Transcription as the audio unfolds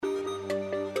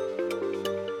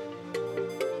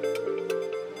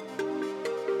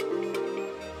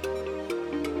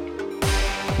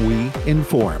we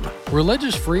inform.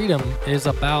 Religious freedom is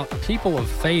about people of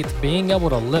faith being able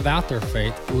to live out their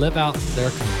faith, live out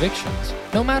their convictions,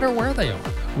 no matter where they are.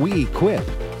 We equip.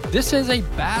 This is a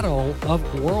battle of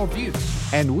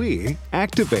worldviews. And we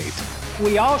activate.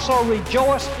 We also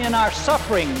rejoice in our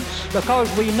sufferings because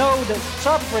we know that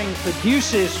suffering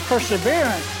produces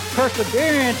perseverance,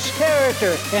 perseverance,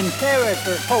 character, and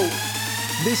character, hope.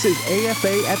 This is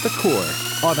AFA at the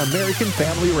Core on American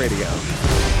Family Radio.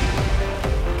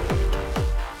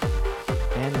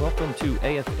 And welcome to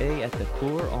AFA at the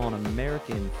Core on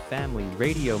American Family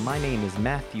Radio. My name is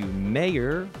Matthew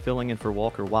Mayer, filling in for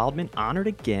Walker Wildman. Honored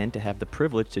again to have the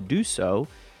privilege to do so.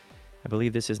 I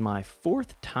believe this is my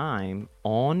fourth time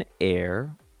on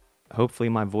air. Hopefully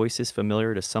my voice is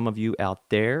familiar to some of you out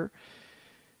there.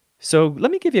 So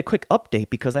let me give you a quick update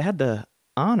because I had the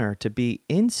honor to be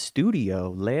in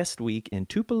studio last week in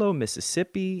Tupelo,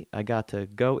 Mississippi. I got to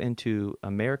go into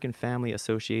American Family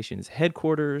Association's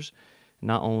headquarters,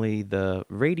 not only the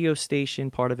radio station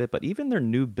part of it, but even their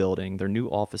new building, their new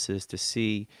offices, to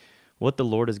see what the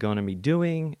Lord is going to be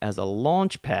doing as a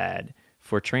launch pad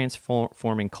for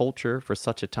transforming culture for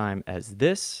such a time as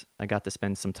this. I got to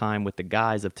spend some time with the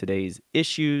guys of today's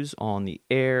issues on the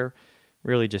air,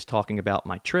 really just talking about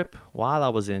my trip while I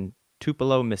was in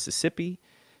Tupelo, Mississippi,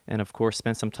 and of course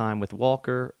spent some time with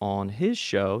Walker on his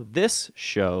show, this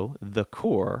show, The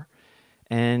Core.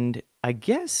 And I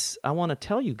guess I want to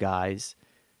tell you guys,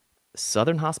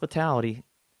 Southern Hospitality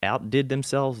outdid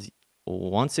themselves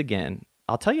once again.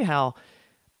 I'll tell you how,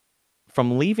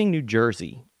 from leaving New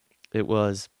Jersey, it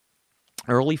was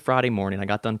early Friday morning. I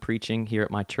got done preaching here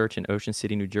at my church in Ocean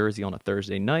City, New Jersey on a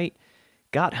Thursday night.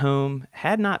 Got home,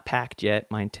 had not packed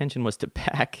yet. My intention was to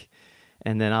pack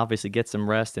and then obviously get some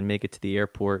rest and make it to the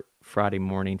airport Friday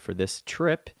morning for this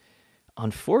trip.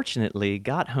 Unfortunately,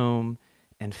 got home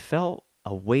and felt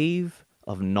a wave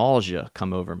of nausea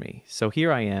come over me. So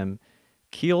here I am,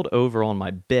 keeled over on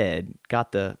my bed,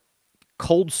 got the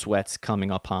cold sweats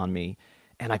coming upon me,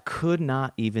 and I could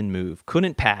not even move,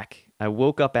 couldn't pack. I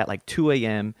woke up at like 2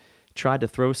 a.m., tried to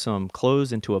throw some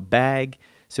clothes into a bag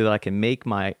so that I can make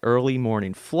my early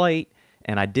morning flight,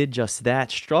 and I did just that,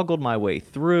 struggled my way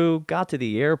through, got to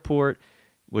the airport,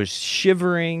 was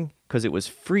shivering because it was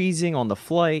freezing on the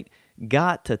flight,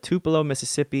 got to Tupelo,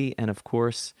 Mississippi, and of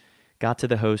course, got to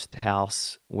the host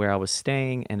house where I was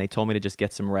staying, and they told me to just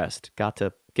get some rest. Got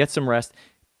to get some rest.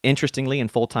 Interestingly, in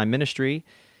full-time ministry,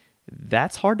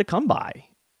 that's hard to come by.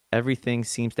 Everything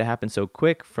seems to happen so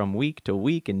quick from week to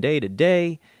week and day to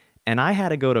day, and I had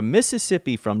to go to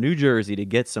Mississippi from New Jersey to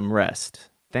get some rest.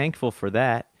 Thankful for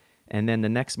that. And then the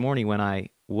next morning when I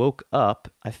woke up,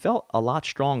 I felt a lot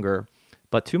stronger,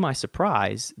 but to my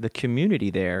surprise, the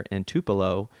community there in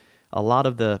Tupelo, a lot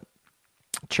of the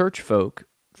church folk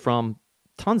from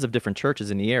tons of different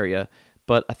churches in the area,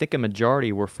 but I think a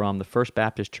majority were from the First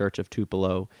Baptist Church of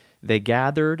Tupelo. They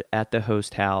gathered at the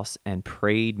host house and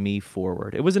prayed me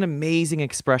forward. It was an amazing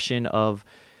expression of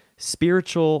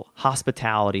spiritual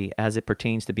hospitality as it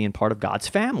pertains to being part of God's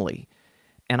family.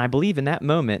 And I believe in that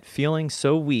moment, feeling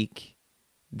so weak,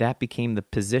 that became the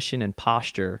position and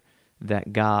posture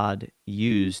that God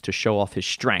used to show off his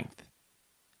strength.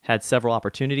 Had several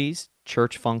opportunities,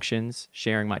 church functions,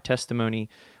 sharing my testimony,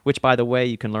 which, by the way,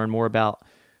 you can learn more about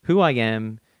who I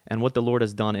am and what the Lord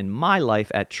has done in my life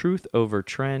at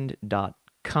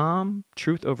truthovertrend.com.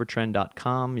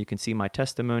 Truthovertrend.com. You can see my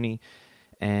testimony,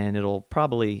 and it'll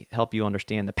probably help you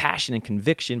understand the passion and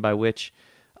conviction by which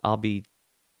I'll be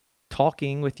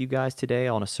talking with you guys today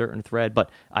on a certain thread,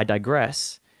 but I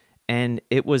digress. And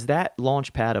it was that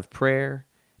launch pad of prayer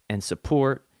and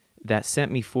support that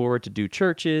sent me forward to do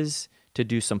churches, to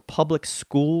do some public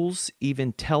schools,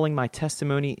 even telling my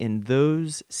testimony in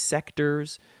those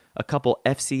sectors, a couple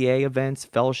FCA events,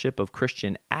 Fellowship of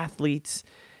Christian Athletes,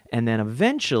 and then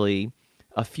eventually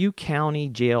a few county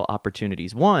jail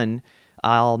opportunities. One,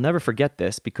 I'll never forget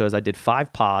this because I did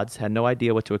 5 pods, had no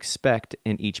idea what to expect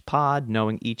in each pod,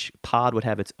 knowing each pod would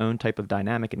have its own type of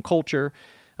dynamic and culture.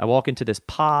 I walk into this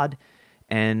pod,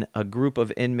 and a group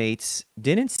of inmates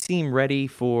didn't seem ready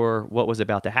for what was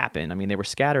about to happen. I mean, they were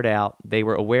scattered out. They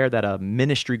were aware that a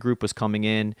ministry group was coming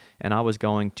in, and I was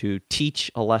going to teach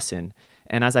a lesson.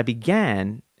 And as I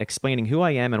began explaining who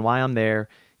I am and why I'm there,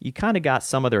 you kind of got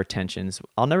some of their attentions.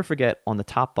 I'll never forget, on the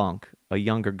top bunk, a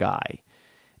younger guy.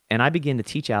 And I began to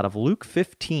teach out of Luke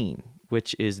 15,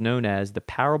 which is known as the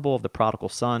parable of the prodigal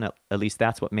son. At least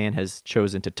that's what man has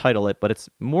chosen to title it. But it's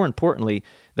more importantly,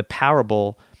 the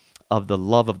parable of the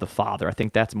love of the Father. I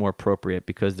think that's more appropriate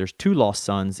because there's 2 lost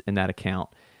sons in that account.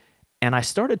 And I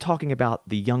started talking about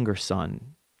the younger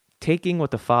son taking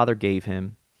what the Father gave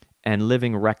him and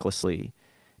living recklessly.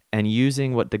 and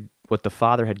using what the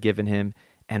Father had given him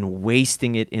and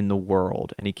wasting it in the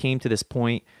world. And he came to this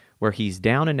point where he's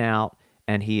down and out,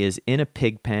 and he is in a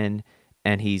pig pen,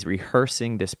 and he's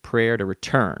rehearsing this prayer to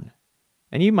return.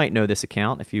 And you might know this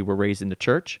account if you were raised in the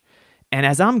church. And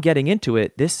as I'm getting into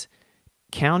it, this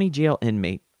county jail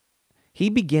inmate, he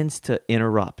begins to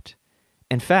interrupt.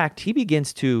 In fact, he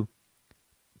begins to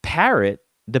parrot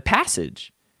the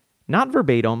passage, not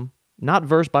verbatim, not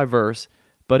verse by verse,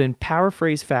 but in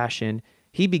paraphrase fashion.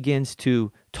 He begins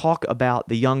to talk about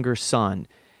the younger son.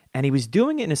 And he was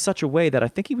doing it in such a way that I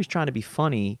think he was trying to be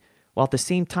funny while at the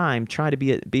same time trying to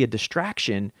be a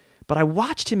distraction. But I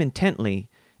watched him intently,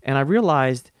 and I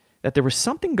realized that there was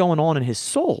something going on in his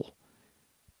soul.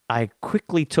 I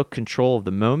quickly took control of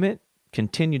the moment,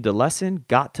 continued the lesson,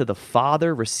 got to the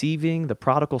father receiving the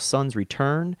prodigal son's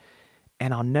return,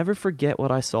 and I'll never forget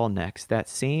what I saw next. That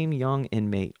same young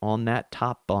inmate on that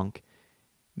top bunk,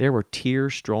 there were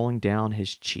tears strolling down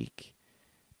his cheek.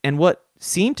 And what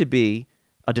seemed to be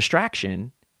a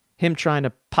distraction, him trying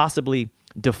to possibly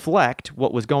deflect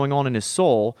what was going on in his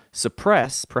soul,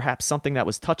 suppress perhaps something that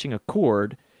was touching a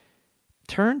chord,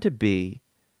 turned to be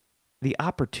the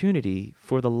opportunity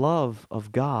for the love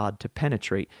of God to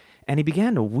penetrate. And he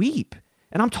began to weep.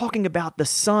 And I'm talking about the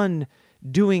son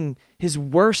doing his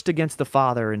worst against the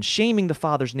father and shaming the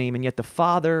father's name, and yet the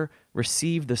father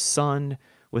received the son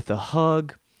with a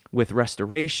hug, with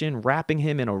restoration, wrapping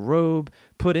him in a robe,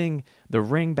 putting the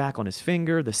ring back on his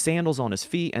finger, the sandals on his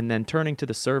feet, and then turning to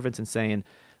the servants and saying,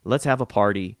 "Let's have a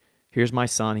party. Here's my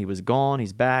son. He was gone.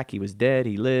 He's back. He was dead.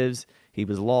 He lives. He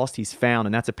was lost. He's found."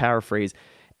 And that's a paraphrase.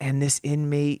 And this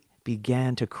inmate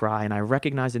began to cry. And I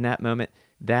recognized in that moment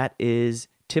that is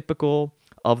typical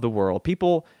of the world.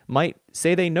 People might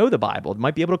say they know the Bible,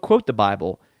 might be able to quote the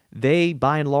Bible. They,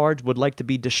 by and large, would like to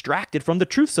be distracted from the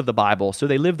truths of the Bible. So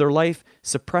they live their life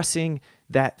suppressing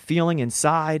that feeling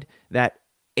inside, that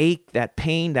ache, that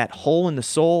pain, that hole in the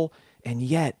soul. And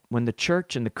yet, when the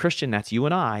church and the Christian, that's you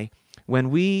and I, when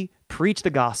we preach the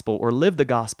gospel or live the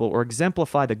gospel or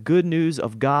exemplify the good news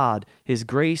of God, His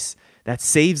grace that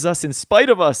saves us in spite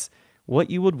of us, what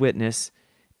you would witness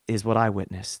is what I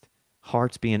witnessed.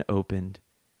 Hearts being opened.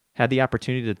 Had the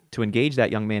opportunity to engage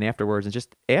that young man afterwards and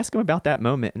just ask him about that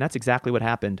moment. And that's exactly what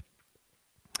happened.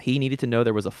 He needed to know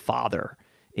there was a Father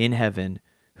in heaven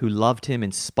who loved him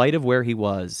in spite of where he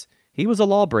was. He was a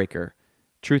lawbreaker,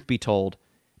 truth be told.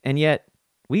 And yet,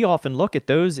 we often look at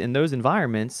those in those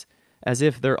environments as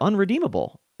if they're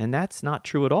unredeemable. And that's not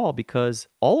true at all, because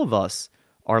all of us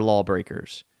are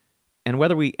lawbreakers. And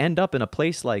whether we end up in a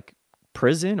place like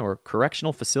prison or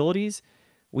correctional facilities,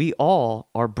 we all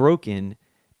are broken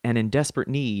and in desperate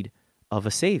need of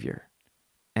a Savior.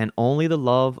 And only the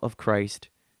love of Christ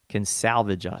can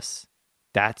salvage us.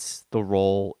 That's the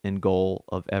role and goal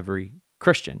of every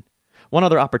Christian. One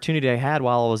other opportunity I had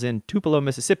while I was in Tupelo,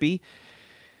 Mississippi,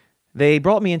 they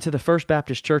brought me into the First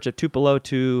Baptist Church at Tupelo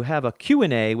to have a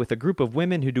Q&A with a group of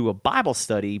women who do a Bible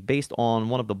study based on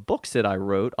one of the books that I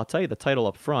wrote. I'll tell you the title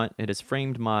up front. It has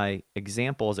framed my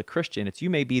example as a Christian. It's "You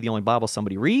May Be the Only Bible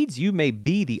Somebody Reads." You may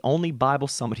be the only Bible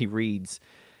somebody reads.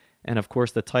 And of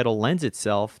course, the title lends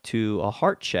itself to a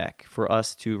heart check for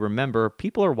us to remember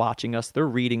people are watching us, they're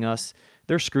reading us,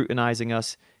 they're scrutinizing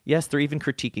us. Yes, they're even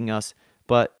critiquing us,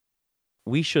 but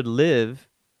we should live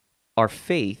our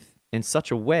faith in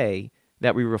such a way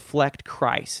that we reflect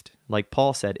Christ. Like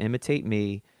Paul said, imitate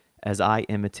me as I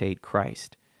imitate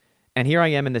Christ. And here I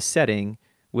am in this setting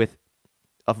with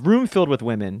a room filled with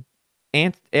women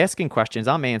asking questions.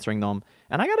 I'm answering them.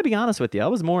 And I got to be honest with you, I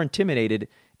was more intimidated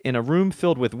in a room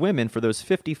filled with women for those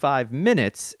 55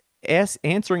 minutes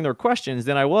answering their questions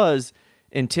than I was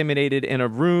intimidated in a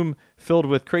room filled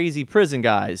with crazy prison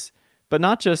guys. But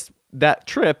not just that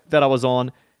trip that I was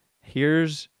on.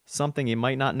 Here's something you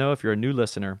might not know if you're a new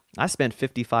listener. I spent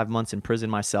 55 months in prison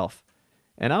myself,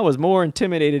 and I was more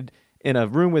intimidated in a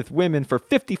room with women for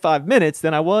 55 minutes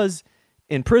than I was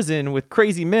in prison with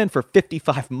crazy men for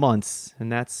 55 months,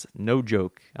 and that's no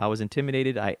joke. I was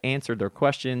intimidated. I answered their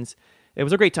questions. It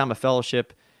was a great time of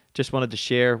fellowship. Just wanted to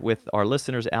share with our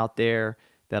listeners out there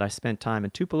that I spent time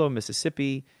in Tupelo,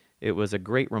 Mississippi. It was a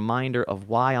great reminder of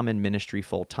why I'm in ministry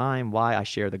full time, why I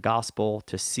share the gospel,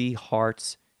 to see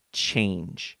hearts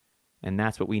change. And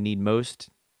that's what we need most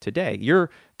today.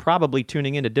 You're probably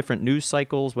tuning into different news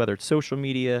cycles, whether it's social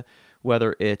media,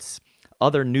 whether it's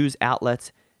other news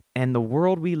outlets, and the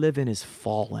world we live in is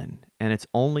fallen, and it's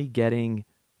only getting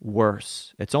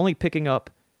worse. It's only picking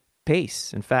up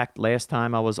pace. In fact, last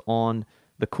time I was on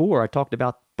the core, I talked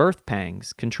about birth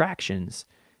pangs, contractions,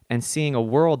 and seeing a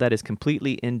world that is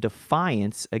completely in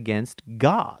defiance against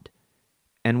God.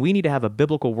 And we need to have a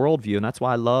biblical worldview, and that's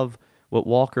why I love what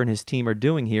Walker and his team are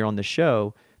doing here on the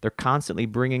show. They're constantly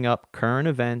bringing up current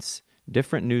events,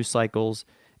 different news cycles,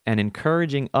 and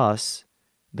encouraging us,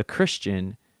 the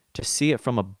Christian, to see it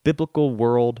from a biblical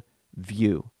world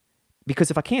view.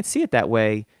 Because if I can't see it that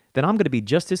way, then I'm going to be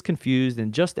just as confused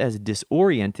and just as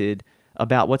disoriented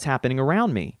about what's happening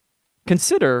around me.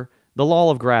 Consider the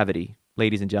law of gravity,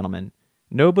 ladies and gentlemen.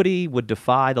 Nobody would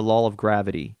defy the law of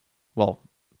gravity. Well,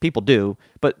 people do,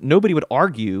 but nobody would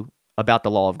argue about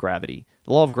the law of gravity.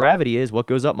 The law of gravity is what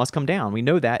goes up must come down. We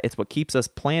know that. It's what keeps us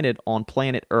planted on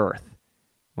planet Earth.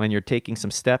 When you're taking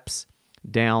some steps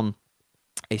down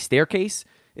a staircase,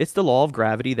 it's the law of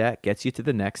gravity that gets you to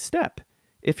the next step.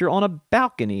 If you're on a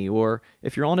balcony or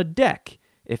if you're on a deck,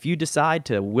 if you decide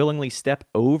to willingly step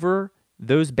over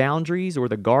those boundaries or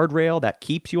the guardrail that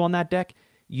keeps you on that deck,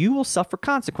 you will suffer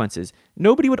consequences.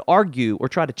 Nobody would argue or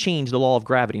try to change the law of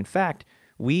gravity. In fact,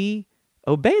 we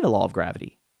obey the law of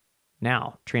gravity.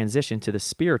 Now, transition to the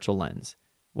spiritual lens.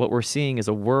 What we're seeing is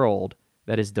a world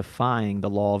that is defying the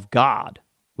law of God,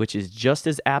 which is just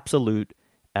as absolute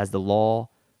as the law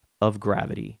of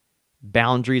gravity.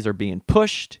 Boundaries are being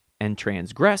pushed and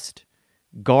transgressed.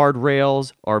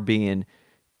 Guardrails are being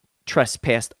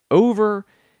trespassed over,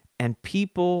 and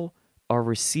people are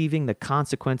receiving the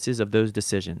consequences of those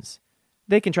decisions.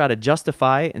 They can try to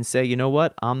justify it and say, you know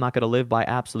what, I'm not going to live by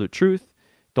absolute truth.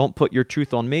 Don't put your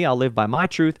truth on me. I'll live by my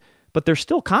truth. But there's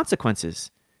still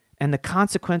consequences. And the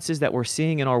consequences that we're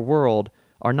seeing in our world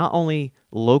are not only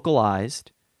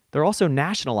localized, they're also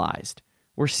nationalized.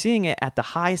 We're seeing it at the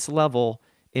highest level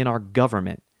in our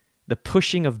government. The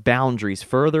pushing of boundaries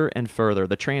further and further,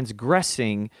 the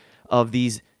transgressing of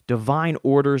these divine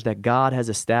orders that God has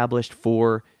established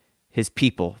for his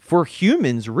people, for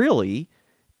humans really,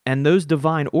 and those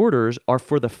divine orders are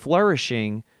for the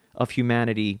flourishing of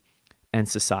humanity and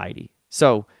society.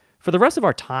 So for the rest of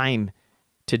our time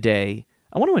today,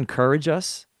 I want to encourage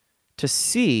us to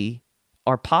see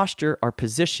our posture, our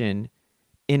position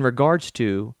in regards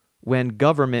to when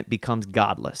government becomes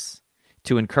godless.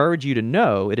 To encourage you to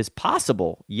know it is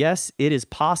possible. Yes, it is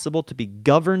possible to be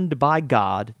governed by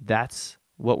God. That's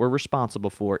what we're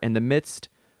responsible for in the midst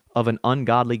of an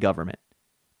ungodly government,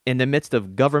 in the midst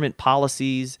of government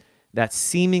policies that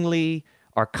seemingly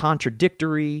are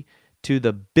contradictory to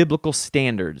the biblical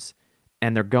standards,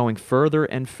 and they're going further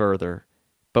and further.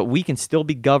 But we can still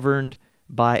be governed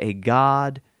by a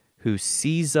God who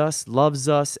sees us, loves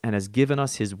us, and has given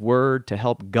us his word to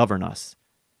help govern us.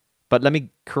 But let me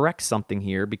correct something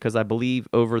here, because I believe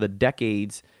over the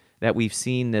decades that we've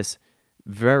seen this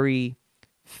very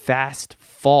fast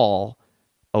fall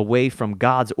away from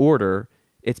God's order.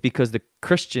 It's because the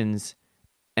Christians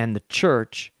and the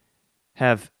church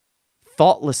have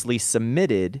thoughtlessly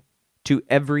submitted to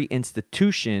every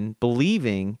institution,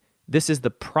 believing this is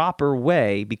the proper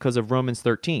way because of Romans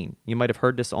 13. You might have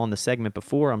heard this on the segment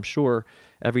before. I'm sure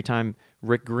every time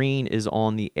Rick Green is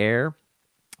on the air,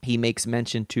 he makes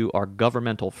mention to our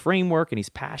governmental framework, and he's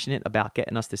passionate about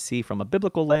getting us to see from a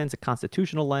biblical lens, a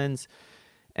constitutional lens,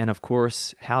 and of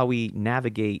course, how we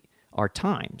navigate our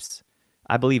times.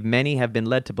 I believe many have been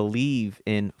led to believe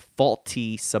in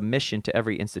faulty submission to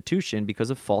every institution because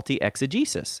of faulty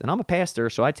exegesis. And I'm a pastor,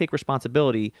 so I take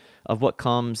responsibility of what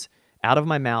comes out of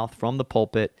my mouth from the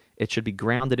pulpit. It should be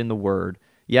grounded in the word.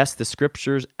 Yes, the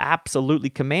scriptures absolutely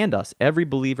command us, every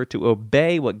believer, to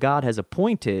obey what God has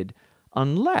appointed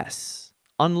unless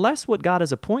what God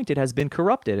has appointed has been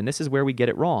corrupted. And this is where we get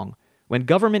it wrong. When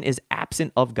government is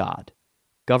absent of God,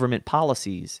 government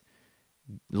policies,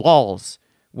 laws,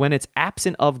 when it's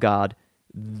absent of God,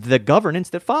 the governance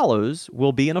that follows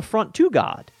will be an affront to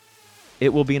God.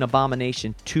 It will be an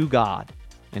abomination to God.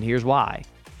 And here's why.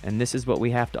 And this is what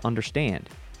we have to understand.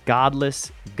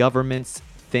 Godless governments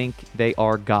think they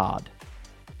are God.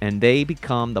 And they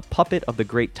become the puppet of the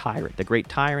great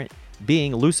tyrant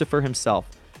being Lucifer himself,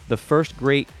 the first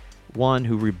great one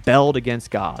who rebelled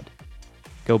against God.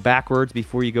 Go backwards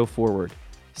before you go forward.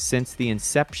 Since the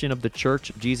inception of the Church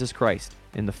of Jesus Christ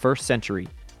in the first century,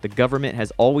 the government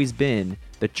has always been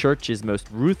the church's most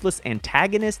ruthless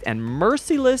antagonist and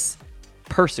merciless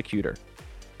persecutor.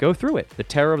 Go through it. The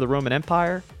terror of the Roman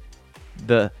Empire,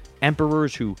 the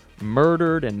emperors who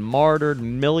murdered and martyred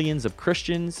millions of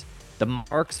Christians, the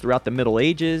monarchs throughout the Middle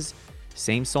Ages,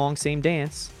 same song, same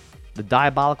dance. The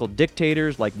diabolical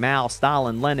dictators like Mao,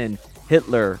 Stalin, Lenin,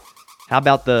 Hitler. How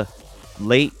about the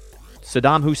late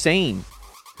Saddam Hussein,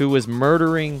 who was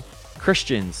murdering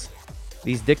Christians?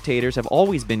 These dictators have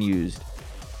always been used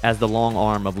as the long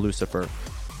arm of Lucifer.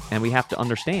 And we have to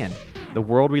understand the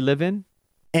world we live in.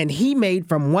 And he made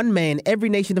from one man every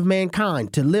nation of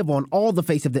mankind to live on all the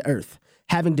face of the earth,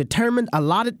 having determined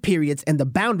allotted periods and the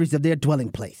boundaries of their dwelling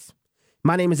place.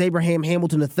 My name is Abraham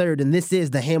Hamilton III, and this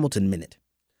is the Hamilton Minute.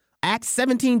 Acts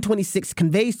 17:26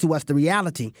 conveys to us the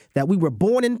reality that we were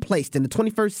born and placed in the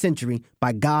 21st century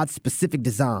by God's specific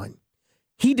design.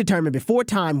 He determined before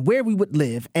time where we would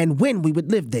live and when we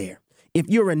would live there. If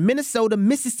you're in Minnesota,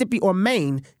 Mississippi, or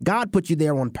Maine, God put you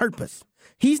there on purpose.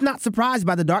 He's not surprised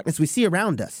by the darkness we see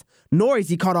around us, nor is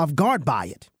he caught off guard by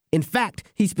it. In fact,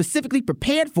 he specifically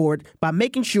prepared for it by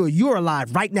making sure you're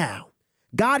alive right now.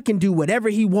 God can do whatever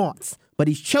he wants, but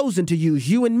he's chosen to use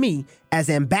you and me as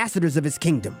ambassadors of his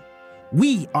kingdom.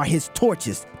 We are his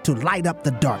torches to light up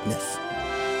the darkness.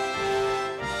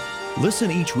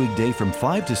 Listen each weekday from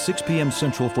 5 to 6 p.m.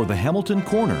 Central for the Hamilton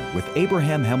Corner with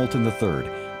Abraham Hamilton III,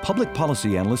 Public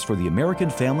Policy Analyst for the American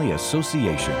Family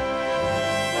Association.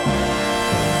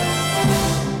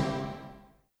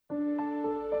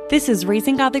 This is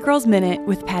Raising Godly Girls Minute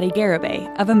with Patty Garibay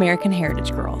of American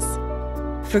Heritage Girls.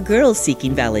 For girls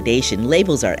seeking validation,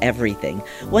 labels are everything.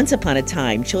 Once upon a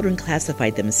time, children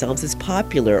classified themselves as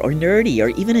popular or nerdy or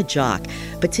even a jock.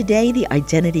 But today, the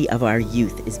identity of our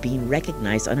youth is being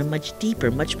recognized on a much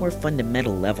deeper, much more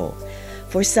fundamental level.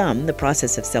 For some, the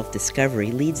process of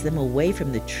self-discovery leads them away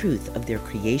from the truth of their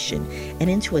creation and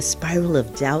into a spiral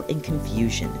of doubt and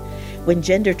confusion. When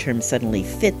gender terms suddenly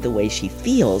fit the way she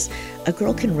feels, a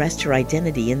girl can rest her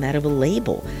identity in that of a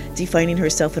label, defining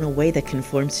herself in a way that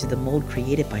conforms to the mold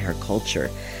created by her culture.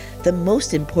 The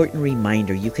most important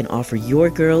reminder you can offer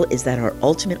your girl is that our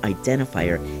ultimate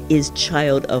identifier is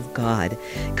child of God.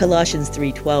 Colossians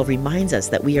 3:12 reminds us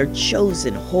that we are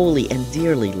chosen, holy, and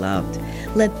dearly loved.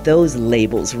 Let those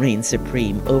labels reign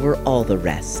supreme over all the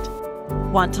rest.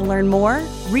 Want to learn more?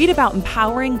 Read about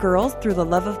empowering girls through the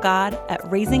love of God at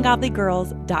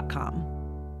raisinggodlygirls.com.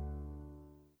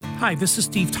 Hi, this is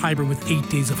Steve Tiber with 8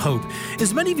 Days of Hope.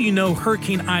 As many of you know,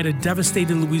 Hurricane Ida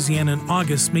devastated Louisiana in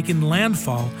August, making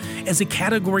landfall as a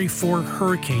Category 4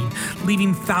 hurricane,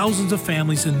 leaving thousands of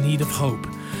families in need of hope.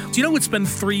 Do you know it's been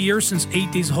 3 years since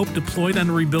 8 Days of Hope deployed on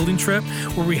a rebuilding trip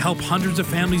where we help hundreds of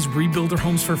families rebuild their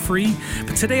homes for free?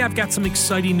 But today I've got some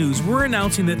exciting news. We're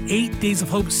announcing that 8 Days of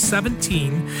Hope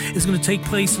 17 is going to take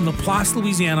place in LaPlace,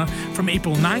 Louisiana from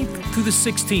April 9th through the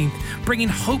 16th, bringing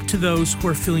hope to those who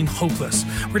are feeling hopeless.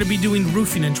 We're going to be doing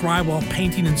roofing and drywall,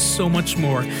 painting, and so much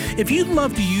more. If you'd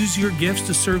love to use your gifts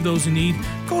to serve those in need,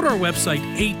 go to our website,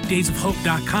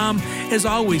 8daysofhope.com. As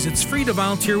always, it's free to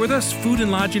volunteer with us. Food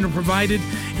and lodging are provided.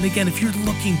 And again, if you're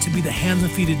looking to be the hands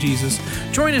and feet of Jesus,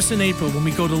 join us in April when we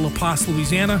go to LaPlace,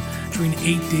 Louisiana during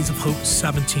 8 Days of Hope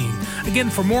 17. Again,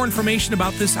 for more information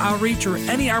about this outreach or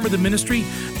any arm of the ministry,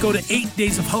 go to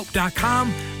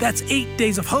 8daysofhope.com. That's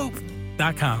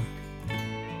 8daysofhope.com.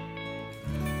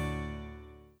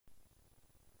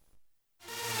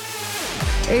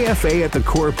 AFA at the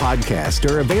Core podcast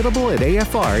are available at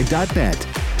afr.net.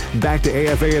 Back to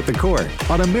AFA at the Core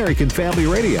on American Family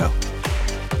Radio.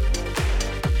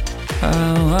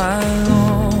 How I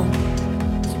long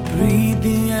to breathe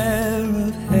the air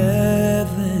of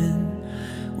heaven,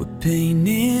 where pain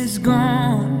is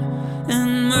gone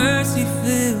and mercy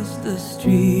fills the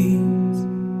streets.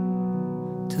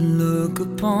 To look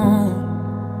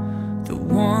upon the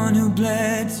one who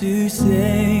bled to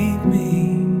save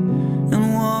me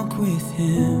and walk with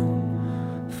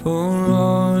him for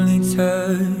all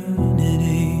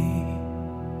eternity.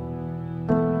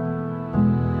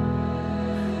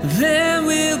 There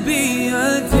will be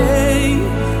a day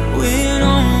when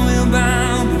all will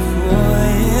bow before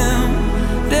him.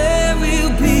 There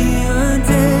will be a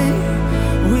day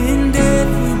when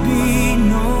death will be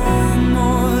no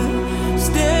more.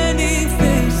 Standing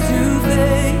face to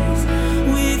face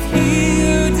with he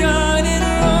who died and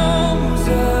rose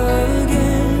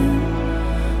again.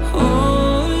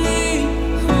 Holy,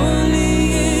 holy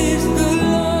is the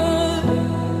Lord.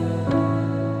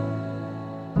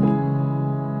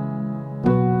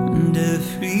 And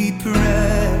every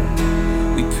prayer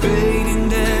we prayed in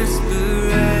desperation,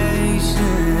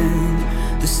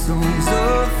 the songs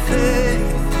of faith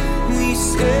we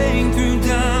sang through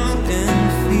doubt and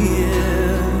fear.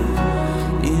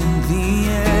 In the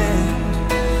end,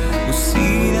 we'll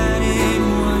see that it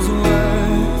was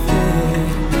worth it.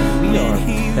 We are when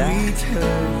he back.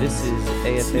 returned. This is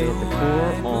AFA at the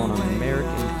Core on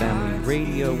American Family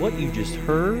Radio. What you just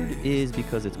heard is,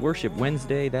 because it's Worship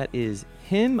Wednesday, that is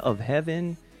Hymn of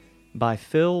Heaven by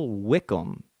Phil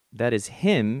Wickham. That is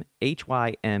Hymn,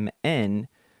 Hymn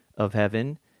of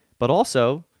Heaven. But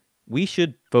also, we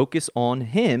should focus on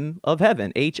Him of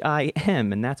Heaven,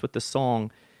 Him, and that's what the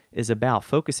song is about,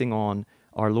 focusing on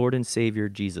our Lord and Savior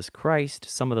Jesus Christ.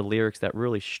 Some of the lyrics that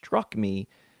really struck me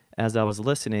as I was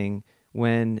listening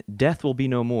when death will be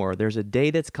no more. There's a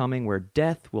day that's coming where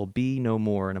death will be no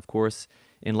more. And of course,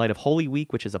 in light of Holy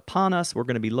Week, which is upon us, we're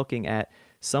going to be looking at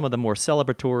some of the more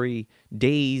celebratory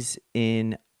days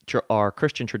in our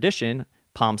Christian tradition,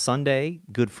 Palm Sunday,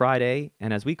 Good Friday,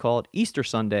 and as we call it, Easter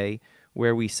Sunday,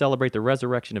 where we celebrate the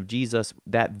resurrection of Jesus.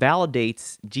 That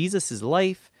validates Jesus'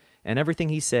 life and everything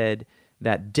he said,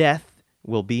 that death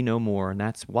will be no more. And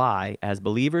that's why, as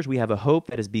believers, we have a hope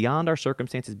that is beyond our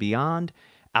circumstances, beyond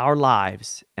our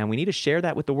lives, and we need to share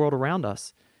that with the world around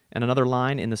us. And another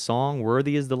line in the song,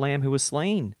 "Worthy is the Lamb who was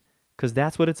slain," because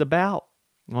that's what it's about.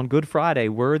 On Good Friday,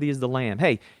 worthy is the Lamb.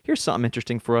 Hey, here's something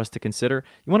interesting for us to consider.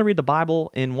 You want to read the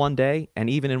Bible in one day and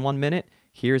even in 1 minute?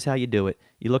 Here's how you do it.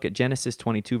 You look at Genesis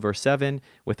 22, verse 7,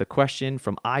 with a question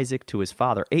from Isaac to his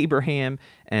father Abraham,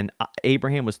 and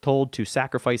Abraham was told to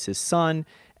sacrifice his son,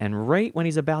 and right when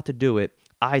he's about to do it,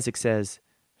 Isaac says,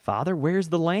 "Father, where's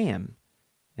the lamb?"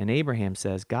 And Abraham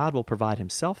says, God will provide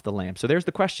himself the lamb. So there's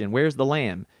the question, where's the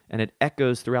lamb? And it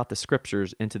echoes throughout the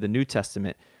scriptures into the New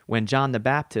Testament. When John the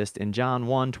Baptist in John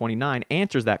 1:29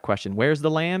 answers that question, where's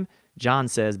the lamb? John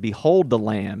says, behold the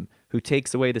lamb who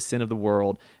takes away the sin of the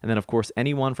world. And then, of course,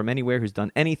 anyone from anywhere who's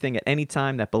done anything at any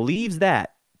time that believes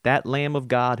that Lamb of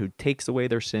God who takes away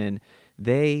their sin,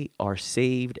 they are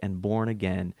saved and born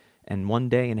again. And one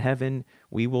day in heaven,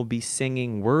 we will be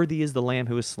singing, worthy is the Lamb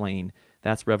who is slain.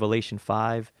 That's Revelation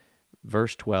 5,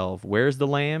 verse 12. Where's the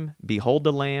Lamb? Behold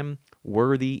the Lamb.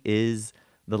 Worthy is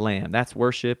the Lamb. That's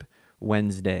Worship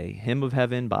Wednesday. Hymn of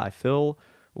Heaven by Phil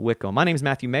Wickham. My name is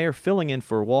Matthew Mayer, filling in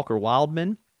for Walker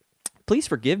Wildman. Please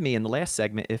forgive me in the last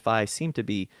segment if I seem to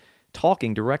be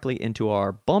talking directly into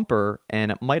our bumper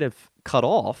and it might have cut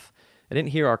off. I didn't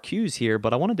hear our cues here,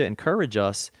 but I wanted to encourage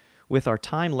us with our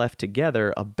time left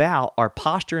together about our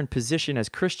posture and position as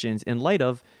Christians in light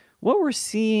of what we're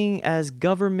seeing as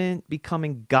government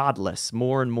becoming godless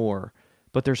more and more.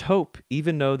 But there's hope,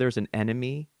 even though there's an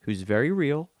enemy who's very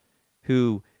real,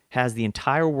 who has the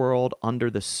entire world under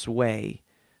the sway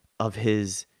of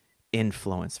his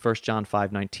influence. 1 John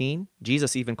 5:19,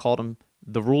 Jesus even called him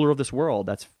the ruler of this world.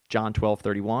 That's John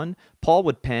 12:31. Paul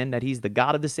would pen that he's the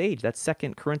God of this age. That's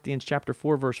 2 Corinthians chapter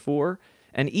 4, verse 4.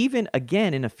 And even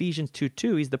again in Ephesians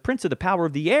 2:2, he's the prince of the power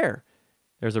of the air.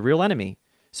 There's a real enemy.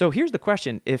 So here's the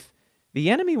question. If the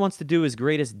enemy wants to do his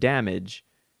greatest damage,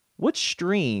 what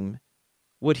stream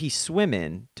would he swim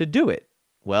in to do it?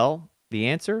 Well, the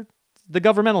answer, the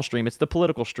governmental stream. It's the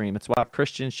political stream. It's why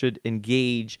Christians should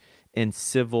engage in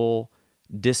civil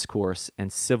discourse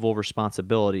and civil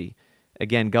responsibility.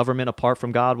 Again, government apart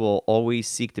from God will always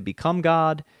seek to become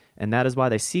God, and that is why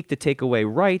they seek to take away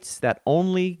rights that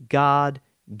only God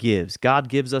gives. God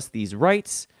gives us these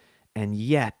rights, and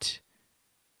yet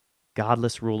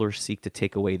godless rulers seek to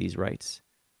take away these rights.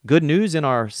 Good news in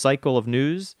our cycle of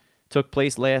news took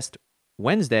place last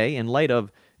Wednesday in light of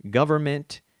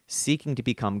government seeking to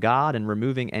become God and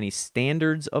removing any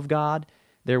standards of God.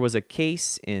 There was a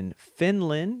case in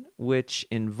Finland which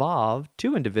involved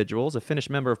two individuals, a Finnish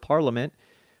member of parliament.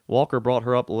 Walker brought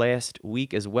her up last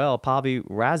week as well, Paavi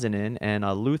Räsänen, and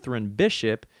a Lutheran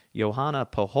bishop, Johanna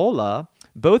Pohola.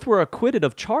 Both were acquitted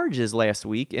of charges last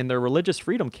week in their religious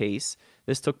freedom case.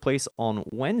 This took place on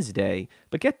Wednesday.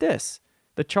 But get this,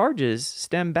 the charges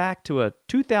stem back to a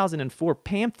 2004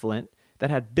 pamphlet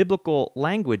that had biblical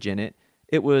language in it.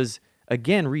 It was,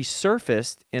 again,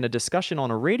 resurfaced in a discussion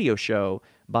on a radio show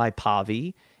by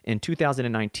Paavi in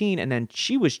 2019, and then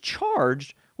she was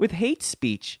charged with hate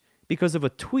speech because of a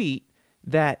tweet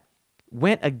that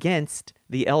went against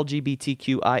the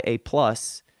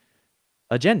LGBTQIA+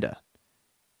 agenda.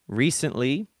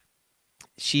 Recently,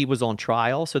 she was on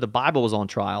trial, so the Bible was on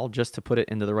trial, just to put it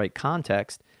into the right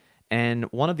context, and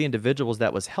one of the individuals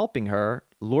that was helping her,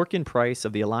 Lorcan Price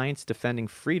of the Alliance Defending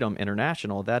Freedom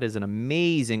International, that is an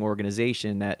amazing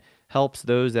organization that helps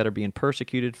those that are being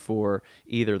persecuted for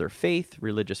either their faith,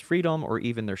 religious freedom, or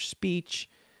even their speech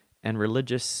and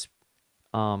religious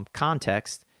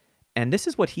context. And this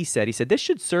is what he said. He said, this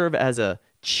should serve as a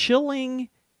chilling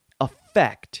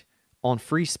effect on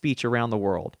free speech around the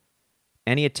world.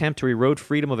 Any attempt to erode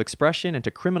freedom of expression and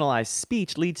to criminalize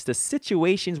speech leads to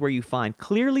situations where you find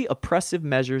clearly oppressive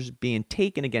measures being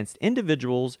taken against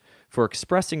individuals for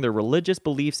expressing their religious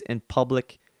beliefs in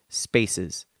public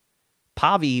spaces.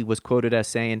 Paavi was quoted as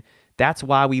saying, that's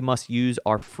why we must use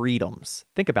our freedoms.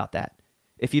 Think about that.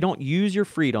 If you don't use your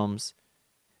freedoms,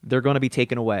 they're going to be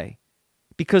taken away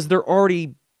because they're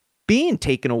already being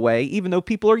taken away, even though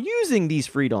people are using these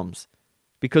freedoms.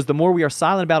 Because the more we are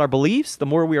silent about our beliefs, the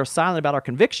more we are silent about our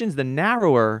convictions, the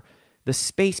narrower the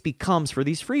space becomes for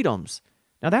these freedoms.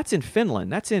 Now, that's in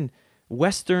Finland. That's in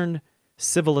Western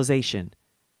civilization.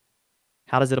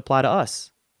 How does it apply to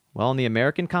us? Well, in the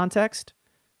American context,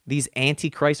 these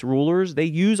antichrist rulers, they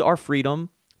use our freedom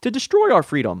to destroy our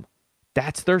freedom.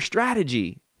 That's their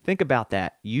strategy. Think about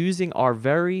that. Using our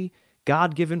very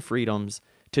God-given freedoms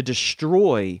to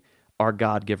destroy our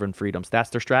God-given freedoms. That's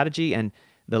their strategy. And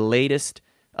the latest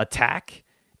attack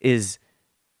is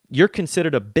you're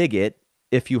considered a bigot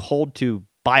if you hold to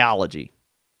biology.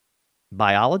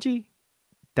 Biology?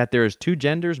 That there's two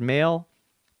genders, male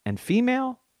and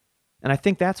female? And I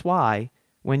think that's why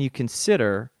when you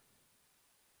consider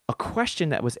a question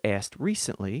that was asked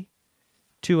recently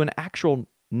to an actual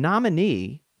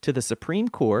nominee to the Supreme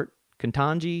Court,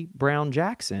 Ketanji Brown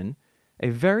Jackson, a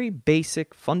very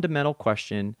basic, fundamental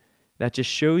question that just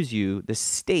shows you the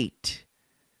state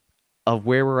of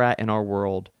where we're at in our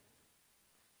world.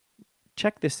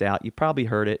 Check this out. You probably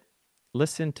heard it.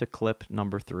 Listen to clip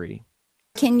number 3.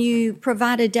 Can you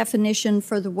provide a definition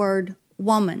for the word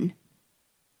woman?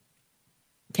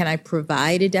 Can I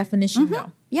provide a definition? Mm-hmm.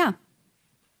 No. Yeah.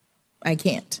 I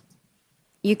can't.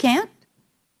 You can't?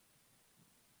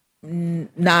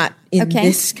 Not in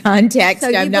this context.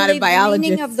 So I'm not a biologist. The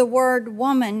meaning of the word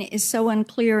woman is so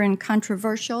unclear and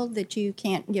controversial that you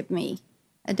can't give me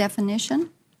a definition?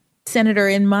 Senator,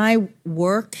 in my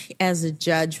work as a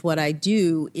judge, what I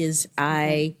do is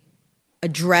I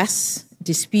address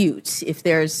disputes. If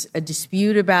there's a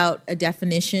dispute about a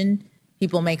definition,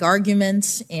 people make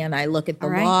arguments, and I look at the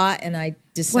law and I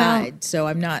decide. Well, so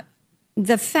I'm not.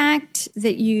 The fact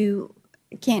that you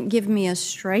can't give me a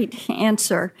straight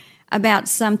answer about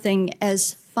something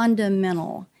as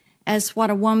fundamental as what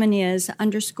a woman is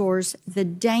underscores the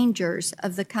dangers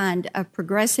of the kind of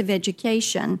progressive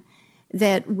education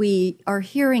that we are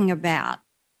hearing about.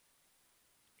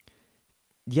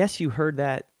 Yes, you heard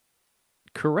that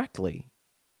correctly.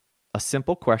 A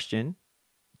simple question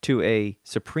to a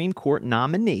Supreme Court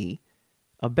nominee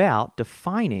about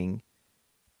defining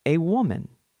a woman.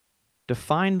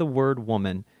 Define the word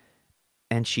woman,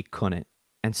 and she couldn't.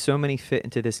 And so many fit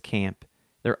into this camp.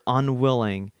 They're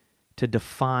unwilling to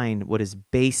define what is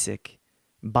basic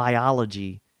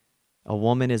biology. A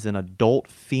woman is an adult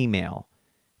female.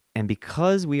 And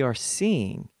because we are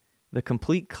seeing the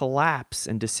complete collapse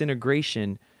and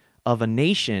disintegration of a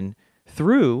nation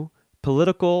through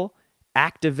political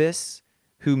activists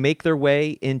who make their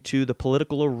way into the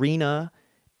political arena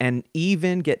and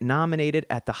even get nominated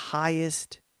at the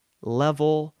highest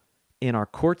level in our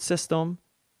court system.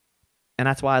 And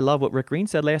that's why I love what Rick Green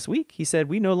said last week. He said,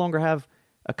 we no longer have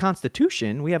a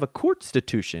constitution, we have a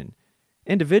court-stitution.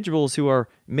 Individuals who are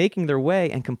making their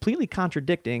way and completely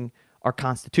contradicting our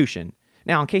Constitution.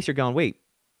 Now, in case you're going, wait,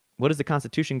 what does the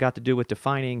Constitution got to do with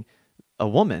defining a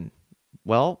woman?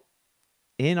 Well,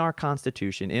 in our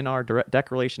Constitution, in our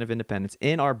Declaration of Independence,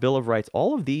 in our Bill of Rights,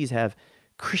 all of these have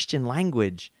Christian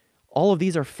language. All of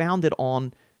these are founded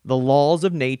on the laws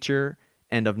of nature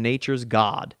and of nature's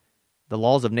God. The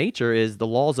laws of nature is the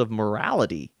laws of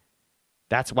morality.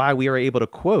 That's why we are able to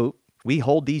quote, we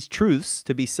hold these truths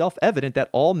to be self-evident that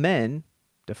all men,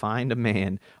 defined a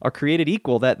man, are created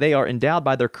equal, that they are endowed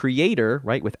by their creator,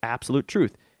 right, with absolute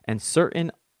truth and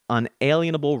certain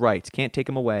unalienable rights, can't take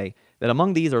them away, that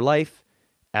among these are life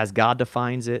as God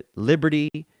defines it, liberty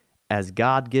as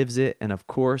God gives it, and of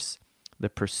course, the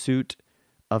pursuit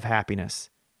of happiness.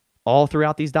 All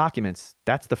throughout these documents,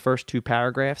 that's the first 2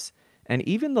 paragraphs, and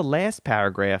even the last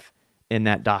paragraph in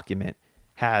that document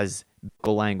has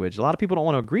biblical language. A lot of people don't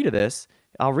want to agree to this.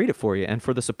 I'll read it for you. And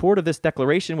for the support of this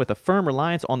declaration with a firm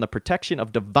reliance on the protection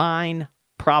of divine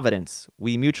providence,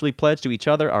 we mutually pledge to each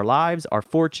other our lives, our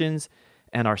fortunes,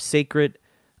 and our sacred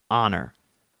honor.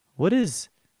 What is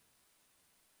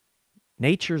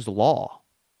nature's law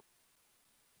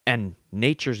and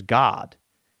nature's God?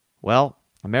 Well,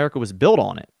 America was built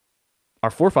on it.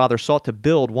 Our forefathers sought to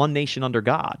build one nation under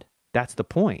God. That's the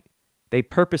point. They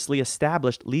purposely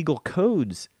established legal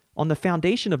codes on the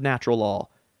foundation of natural law,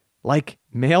 like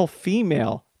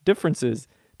male-female differences.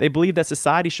 They believed that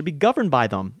society should be governed by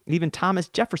them. Even Thomas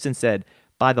Jefferson said,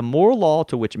 by the moral law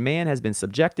to which man has been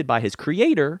subjected by his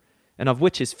creator, and of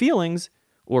which his feelings,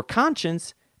 or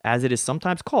conscience, as it is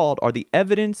sometimes called, are the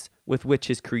evidence with which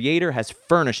his creator has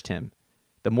furnished him.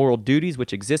 The moral duties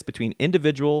which exist between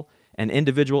individual and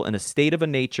individual in a state of a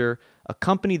nature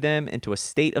accompany them into a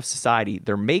state of society,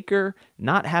 their maker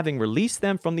not having released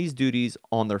them from these duties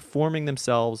on their forming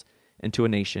themselves into a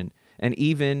nation. And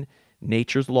even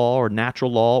nature's law or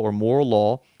natural law or moral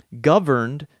law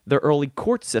governed the early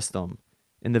court system.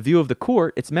 In the view of the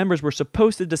court, its members were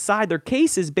supposed to decide their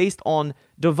cases based on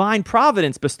divine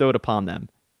providence bestowed upon them.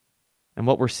 And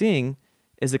what we're seeing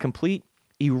is a complete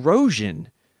erosion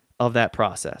of that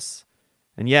process.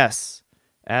 And yes,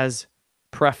 as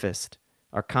prefaced,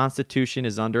 our Constitution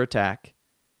is under attack.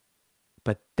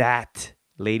 But that,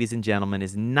 ladies and gentlemen,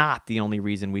 is not the only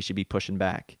reason we should be pushing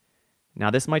back. Now,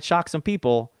 this might shock some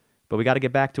people, but we got to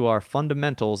get back to our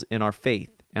fundamentals in our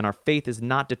faith. And our faith is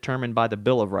not determined by the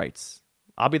Bill of Rights.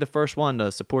 I'll be the first one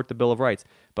to support the Bill of Rights.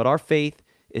 But our faith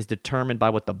is determined by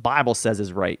what the Bible says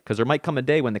is right. Because there might come a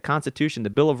day when the Constitution, the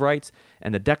Bill of Rights,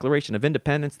 and the Declaration of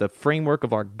Independence, the framework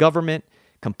of our government,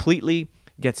 completely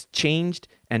gets changed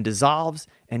and dissolves,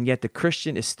 and yet the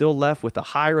Christian is still left with a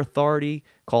higher authority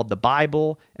called the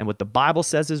Bible, and what the Bible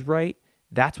says is right.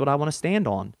 That's what I want to stand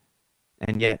on.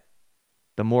 And yet,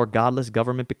 the more godless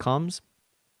government becomes,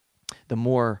 the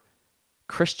more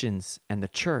Christians and the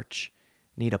church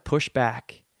need to push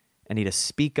back and need to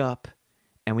speak up,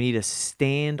 and we need to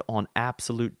stand on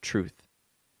absolute truth.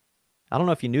 I don't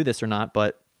know if you knew this or not,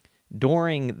 but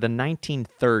during the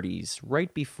 1930s,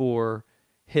 right before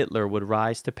Hitler would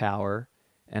rise to power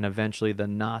and eventually the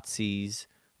Nazis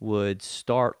would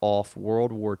start off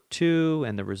World War II,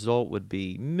 and the result would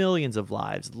be millions of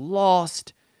lives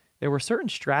lost, there were certain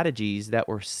strategies that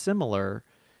were similar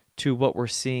to what we're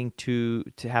seeing to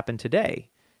happen today.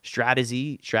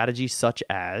 Strategies such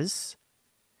as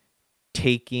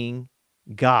taking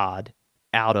God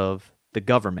out of the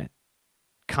government,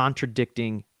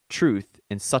 contradicting truth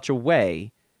in such a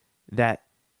way that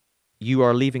you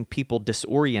are leaving people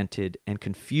disoriented and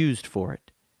confused for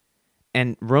it.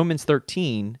 And Romans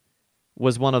 13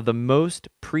 was one of the most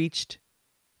preached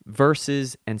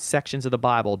verses and sections of the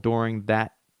Bible during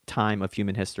that time of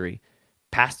human history.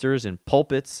 Pastors in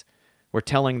pulpits were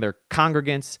telling their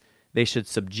congregants they should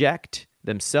subject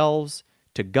themselves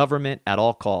to government at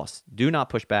all costs. Do not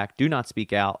push back. Do not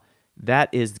speak out. That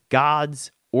is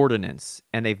God's ordinance,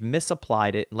 and they've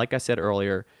misapplied it. Like I said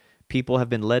earlier, people have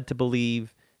been led to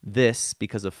believe this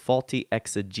because of faulty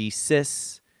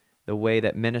exegesis, the way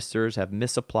that ministers have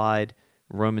misapplied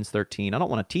Romans 13. I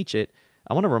don't want to teach it.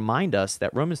 I want to remind us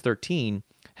that Romans 13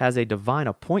 has a divine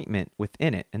appointment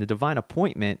within it, and the divine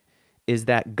appointment is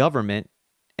that government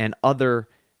and other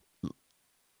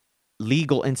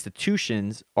legal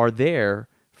institutions are there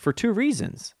for two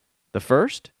reasons. The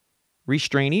first,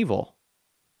 restrain evil.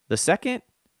 The second,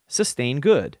 sustain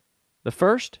good. The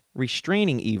first,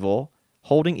 restraining evil,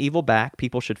 holding evil back.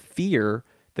 People should fear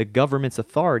the government's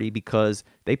authority because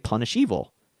they punish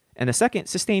evil. And the second,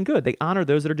 sustain good. They honor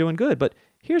those that are doing good. But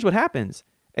here's what happens.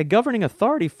 A governing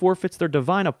authority forfeits their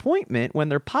divine appointment when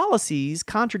their policies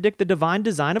contradict the divine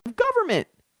design of government.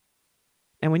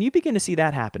 And when you begin to see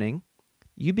that happening,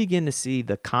 you begin to see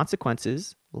the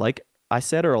consequences. Like I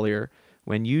said earlier,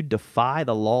 when you defy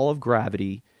the law of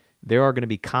gravity, there are going to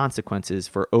be consequences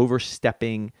for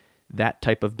overstepping that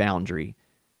type of boundary.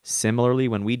 Similarly,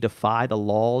 when we defy the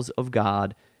laws of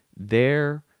God,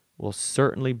 there will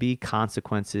certainly be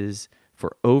consequences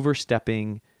for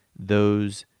overstepping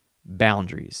those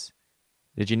boundaries.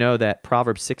 Did you know that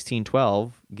Proverbs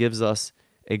 16:12 gives us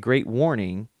a great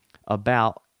warning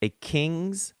about a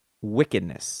king's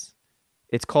wickedness?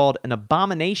 It's called an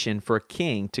abomination for a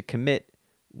king to commit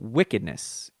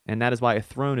wickedness, and that is why a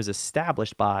throne is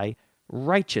established by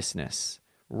righteousness,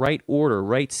 right order,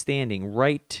 right standing,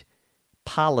 right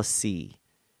policy.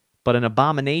 But an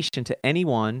abomination to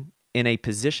anyone in a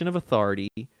position of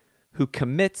authority who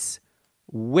commits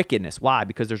wickedness. Why?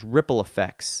 Because there's ripple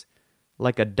effects,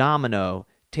 like a domino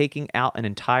taking out an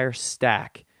entire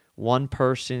stack. One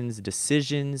person's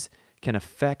decisions can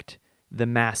affect the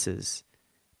masses.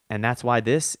 And that's why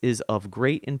this is of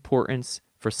great importance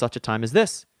for such a time as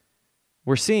this.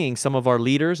 We're seeing some of our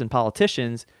leaders and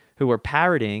politicians who are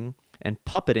parroting and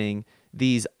puppeting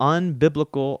these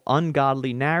unbiblical,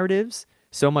 ungodly narratives,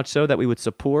 so much so that we would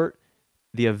support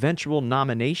the eventual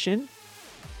nomination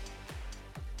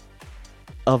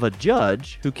of a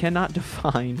judge who cannot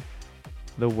define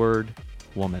the word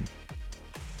woman.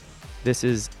 This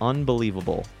is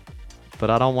unbelievable, but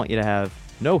I don't want you to have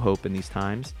no hope in these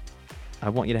times. I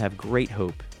want you to have great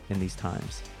hope in these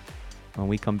times. When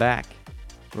we come back,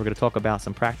 we're going to talk about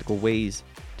some practical ways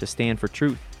to stand for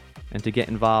truth and to get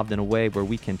involved in a way where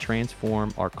we can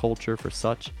transform our culture for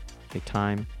such a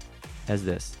time as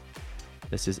this.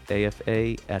 This is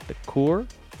AFA at the Core.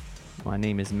 My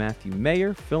name is Matthew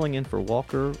Mayer, filling in for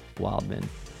Walker Wildman.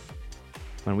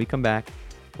 When we come back,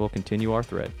 we'll continue our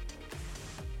thread.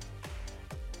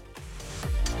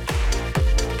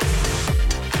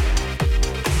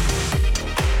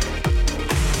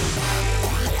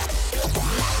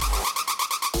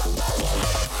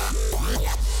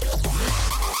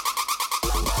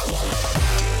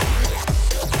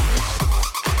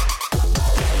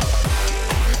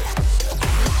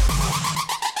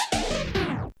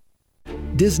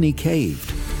 Disney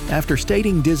caved, After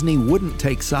stating Disney wouldn't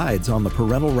take sides on the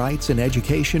parental rights and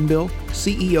education bill,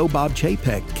 CEO Bob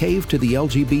Chapek caved to the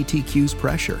LGBTQ's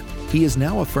pressure. He has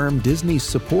now affirmed Disney's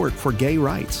support for gay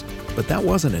rights. But that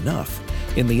wasn't enough.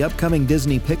 In the upcoming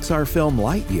Disney Pixar film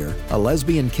Lightyear, a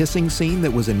lesbian kissing scene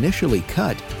that was initially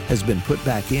cut has been put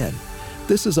back in.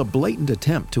 This is a blatant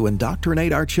attempt to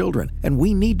indoctrinate our children, and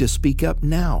we need to speak up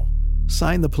now.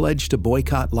 Sign the pledge to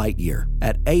boycott Lightyear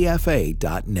at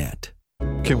afa.net.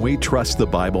 Can we trust the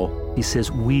Bible? He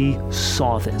says, we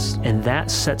saw this, and that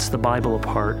sets the Bible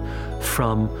apart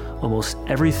from almost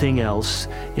everything else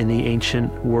in the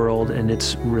ancient world and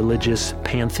its religious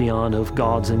pantheon of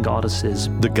gods and goddesses.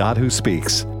 The God Who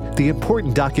Speaks, the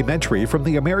important documentary from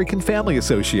the American Family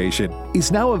Association,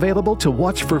 is now available to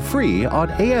watch for free on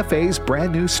AFA's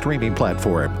brand new streaming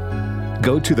platform.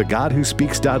 Go to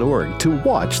thegodwhospeaks.org to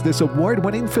watch this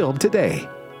award-winning film today.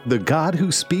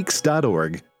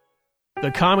 thegodwhospeaks.org. The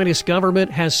communist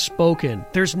government has spoken.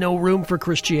 There's no room for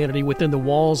Christianity within the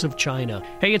walls of China.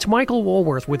 Hey, it's Michael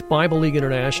Woolworth with Bible League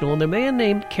International, and the man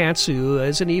named Katsu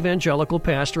is an evangelical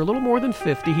pastor, a little more than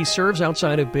 50. He serves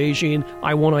outside of Beijing.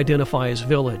 I won't identify his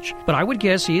village. But I would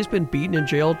guess he has been beaten and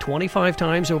jailed 25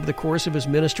 times over the course of his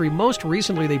ministry. Most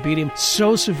recently, they beat him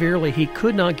so severely he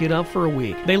could not get up for a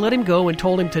week. They let him go and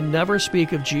told him to never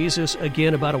speak of Jesus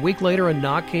again. About a week later, a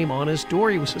knock came on his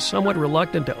door. He was somewhat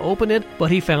reluctant to open it,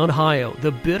 but he found Hayo,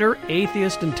 the bitter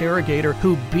atheist interrogator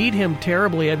who beat him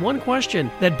terribly, had one question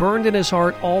that burned in his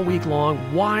heart all week long: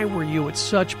 why were you at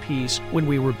such peace when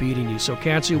we were beating you? So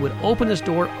Katsu would open his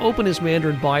door, open his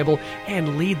Mandarin Bible,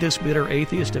 and lead this bitter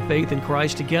atheist to faith in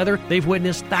Christ. Together, they've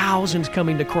witnessed thousands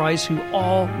coming to Christ who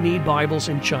all need Bibles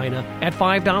in China. At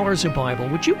 $5 a Bible,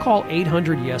 would you call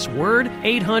 800-YES-WORD?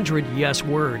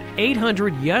 800-YES-WORD.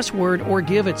 800-YES-WORD, or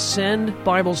give at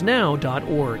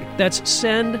sendbiblesnow.org. That's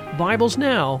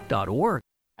sendbiblesnow.org.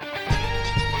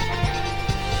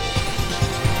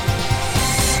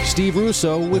 Steve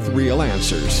Russo with Real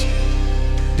Answers.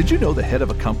 Did you know the head of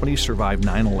a company survived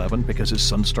 9/11 because his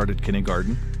son started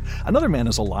kindergarten? Another man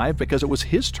is alive because it was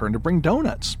his turn to bring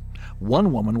donuts.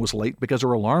 One woman was late because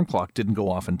her alarm clock didn't go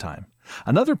off in time.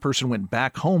 Another person went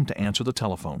back home to answer the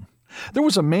telephone. There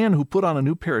was a man who put on a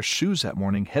new pair of shoes that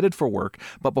morning, headed for work,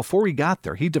 but before he got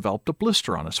there, he developed a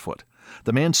blister on his foot.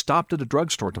 The man stopped at a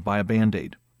drugstore to buy a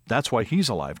Band-Aid. That's why he's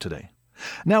alive today.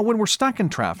 Now, when we're stuck in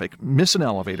traffic, miss an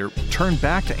elevator, turn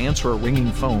back to answer a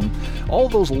ringing phone, all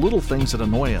those little things that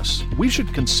annoy us, we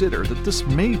should consider that this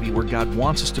may be where God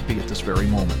wants us to be at this very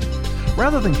moment.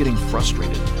 Rather than getting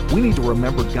frustrated, we need to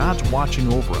remember God's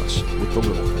watching over us with the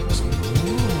little things.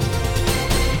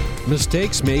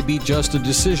 Mistakes may be just a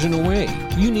decision away.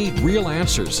 You need real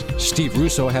answers. Steve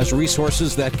Russo has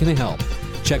resources that can help.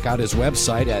 Check out his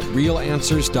website at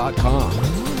realanswers.com.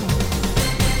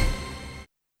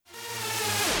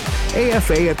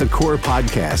 AFA at the Core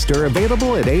podcast are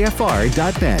available at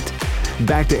afr.net.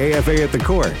 Back to AFA at the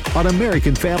Core on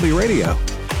American Family Radio.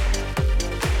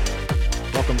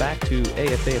 Welcome back to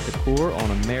AFA at the Core on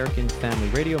American Family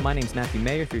Radio. My name's Matthew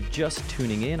Mayer. If you're just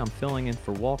tuning in, I'm filling in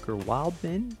for Walker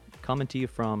Wildman, coming to you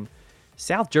from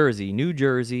South Jersey, New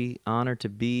Jersey. Honored to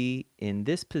be in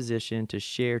this position to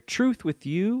share truth with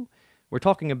you. We're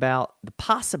talking about the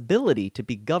possibility to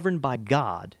be governed by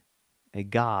God, a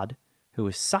God who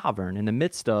is sovereign in the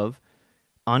midst of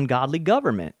ungodly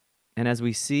government. And as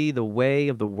we see the way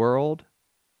of the world,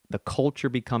 the culture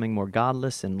becoming more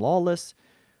godless and lawless,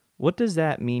 what does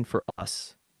that mean for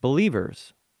us,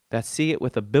 believers that see it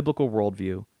with a biblical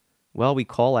worldview? Well, we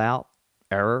call out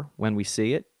error when we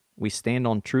see it. We stand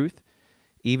on truth,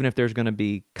 even if there's going to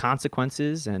be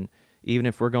consequences and even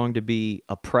if we're going to be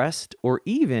oppressed or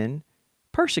even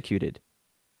persecuted.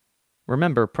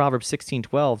 Remember, Proverbs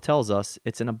 16:12 tells us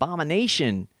it's an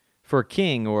abomination for a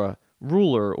king or a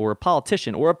ruler or a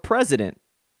politician or a president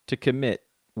to commit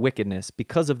wickedness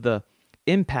because of the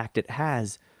impact it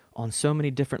has on so many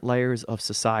different layers of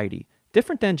society.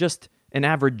 Different than just an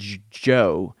average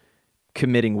Joe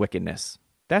committing wickedness.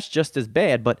 That's just as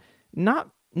bad, but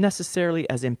not necessarily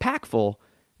as impactful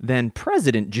than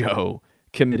President Joe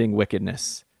committing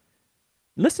wickedness.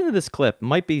 Listen to this clip.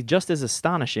 Might be just as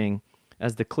astonishing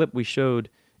as the clip we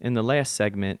showed in the last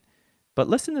segment. But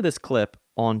listen to this clip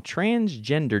on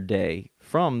Transgender Day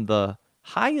from the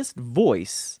highest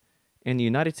voice in the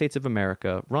United States of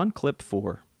America. Run clip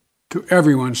 4. To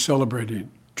everyone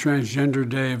celebrating Transgender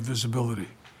Day of Visibility,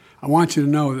 I want you to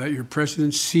know that your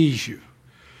president sees you.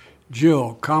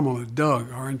 Jill, Kamala,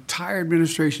 Doug, our entire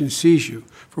administration sees you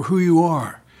for who you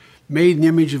are, made in the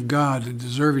image of God and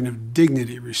deserving of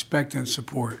dignity, respect, and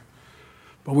support.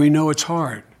 But we know it's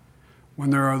hard when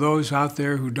there are those out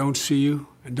there who don't see you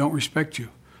and don't respect you.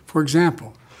 For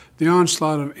example, The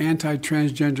onslaught of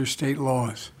anti-transgender state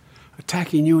laws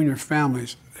attacking you and your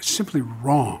families is simply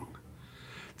wrong.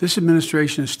 This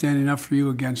administration is standing up for you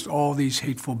against all these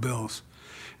hateful bills.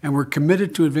 And we're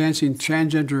committed to advancing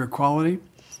transgender equality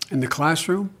in the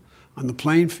classroom, on the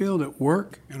playing field, at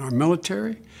work, in our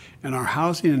military, in our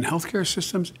housing and healthcare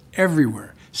systems,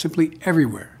 everywhere, simply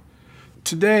everywhere.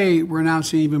 Today, we're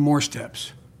announcing even more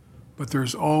steps, but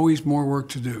there's always more work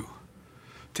to do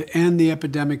to end the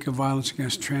epidemic of violence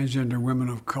against transgender women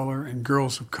of color and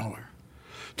girls of color,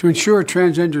 to ensure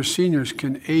transgender seniors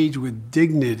can age with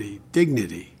dignity,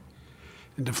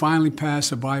 and to finally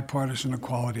pass a bipartisan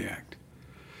Equality Act,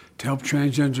 to help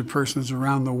transgender persons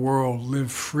around the world live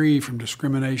free from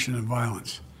discrimination and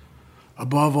violence.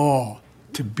 Above all,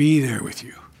 to be there with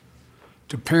you.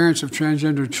 To parents of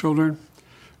transgender children,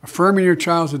 affirming your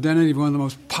child's identity is one of the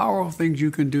most powerful things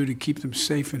you can do to keep them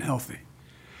safe and healthy.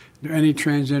 To any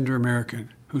transgender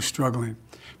American who's struggling,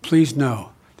 please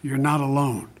know that you're not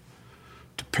alone.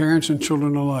 To parents and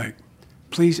children alike,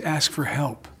 please ask for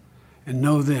help and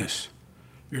know this: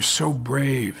 you're so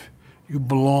brave, you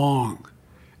belong,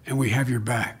 and we have your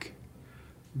back.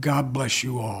 God bless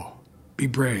you all. Be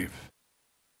brave.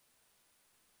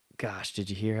 Gosh, did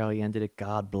you hear how he ended it?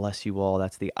 God bless you all.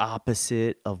 That's the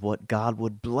opposite of what God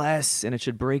would bless, and it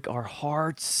should break our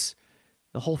hearts.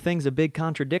 The whole thing's a big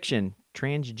contradiction.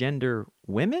 Transgender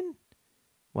women?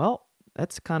 Well,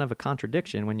 that's kind of a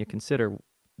contradiction when you consider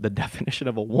the definition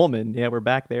of a woman. Yeah, we're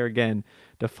back there again,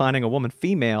 defining a woman,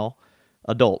 female,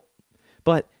 adult.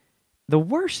 But the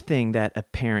worst thing that a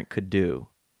parent could do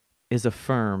is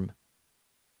affirm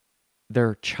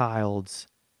their child's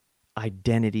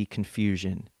identity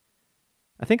confusion.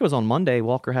 I think it was on Monday,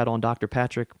 Walker had on Dr.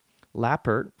 Patrick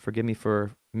Lappert, forgive me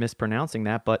for mispronouncing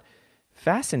that, but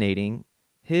fascinating,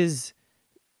 his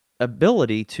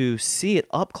ability to see it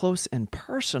up close and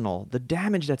personal, the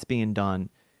damage that's being done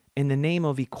in the name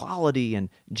of equality and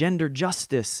gender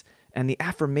justice and the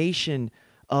affirmation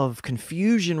of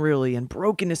confusion, really, and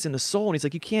brokenness in the soul. And he's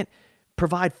like, you can't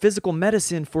provide physical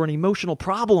medicine for an emotional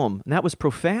problem. And that was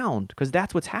profound, because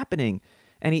that's what's happening.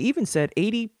 And he even said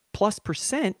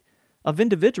 80+% of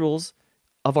individuals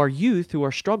of our youth who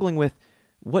are struggling with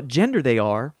what gender they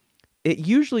are, it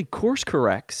usually course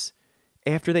corrects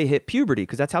after they hit puberty,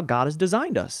 because that's how God has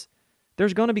designed us.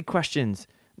 There's going to be questions.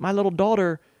 My little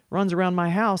daughter runs around my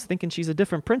house thinking she's a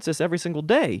different princess every single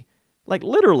day, like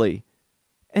literally.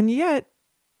 And yet,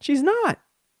 she's not.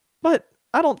 But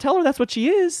I don't tell her that's what she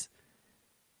is.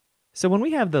 So when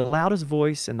we have the loudest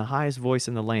voice and the highest voice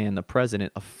in the land, the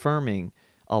president, affirming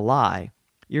a lie,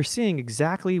 you're seeing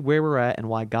exactly where we're at and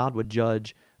why God would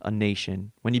judge a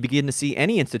nation. When you begin to see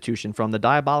any institution, from the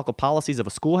diabolical policies of a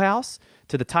schoolhouse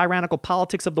to the tyrannical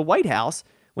politics of the White House,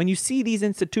 when you see these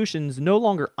institutions no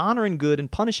longer honoring good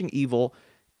and punishing evil,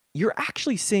 you're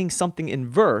actually seeing something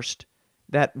inversed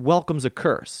that welcomes a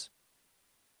curse.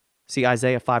 See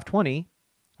Isaiah 5:20,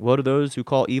 woe to those who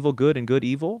call evil good and good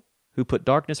evil, who put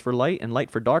darkness for light and light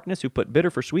for darkness, who put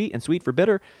bitter for sweet and sweet for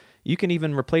bitter. You can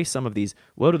even replace some of these.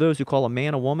 Woe to those who call a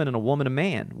man a woman and a woman a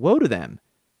man. Woe to them.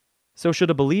 So should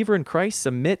a believer in Christ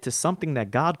submit to something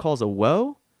that God calls a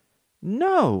woe?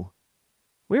 No.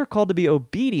 We are called to be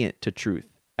obedient to truth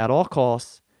at all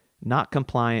costs, not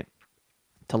compliant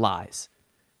to lies.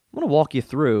 I'm going to walk you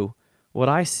through what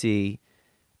I see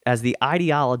as the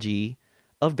ideology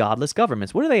of godless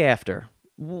governments. What are they after?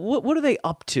 What are they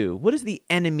up to? What is the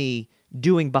enemy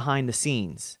doing behind the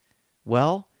scenes?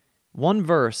 Well, one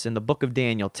verse in the book of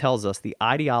Daniel tells us the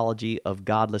ideology of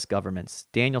godless governments.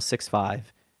 Daniel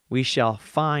 6:5. We shall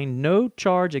find no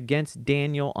charge against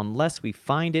Daniel unless we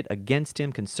find it against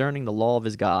him concerning the law of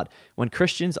his God. When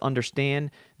Christians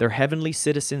understand they're heavenly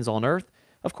citizens on earth,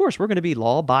 of course, we're going to be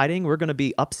law-abiding, we're going to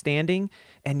be upstanding,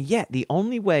 and yet the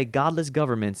only way godless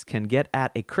governments can get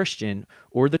at a Christian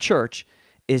or the church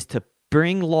is to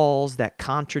bring laws that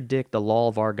contradict the law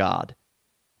of our God.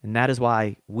 And that is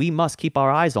why we must keep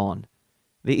our eyes on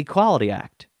the Equality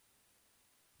Act.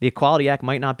 The Equality Act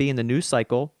might not be in the news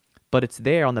cycle, but it's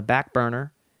there on the back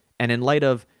burner. And in light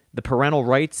of the parental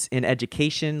rights in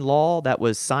education law that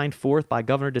was signed forth by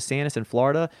Governor DeSantis in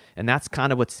Florida, and that's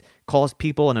kind of what's caused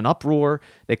people in an uproar.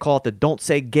 They call it the Don't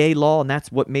Say Gay law, and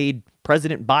that's what made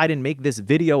President Biden make this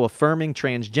video affirming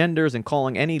transgenders and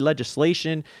calling any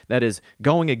legislation that is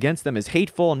going against them as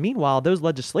hateful. And meanwhile, those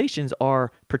legislations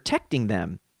are protecting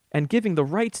them and giving the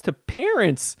rights to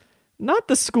parents, not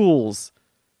the schools.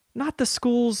 Not the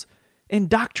schools'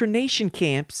 indoctrination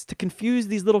camps to confuse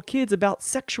these little kids about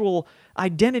sexual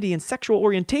identity and sexual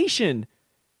orientation.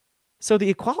 So the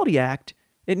Equality Act,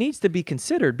 it needs to be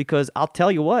considered, because I'll tell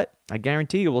you what, I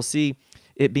guarantee you will see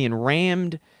it being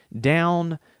rammed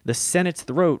down the Senate's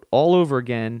throat all over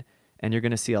again, and you're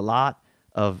going to see a lot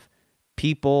of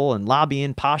people and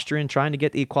lobbying, posturing, trying to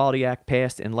get the Equality Act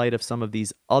passed in light of some of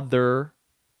these other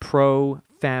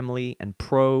pro-family and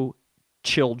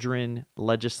pro-children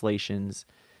legislations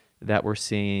that we're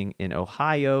seeing in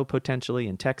Ohio, potentially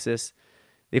in Texas.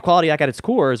 The Equality Act at its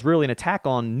core is really an attack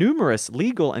on numerous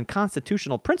legal and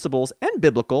constitutional principles and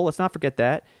biblical, let's not forget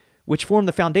that, which form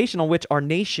the foundation on which our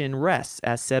nation rests,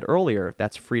 as said earlier.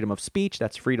 That's freedom of speech,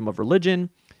 that's freedom of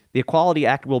religion. The Equality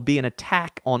Act will be an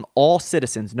attack on all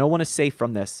citizens. No one is safe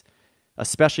from this,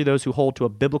 especially those who hold to a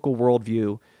biblical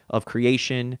worldview of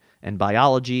creation and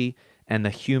biology and the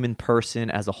human person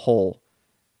as a whole.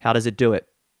 How does it do it?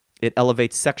 It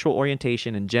elevates sexual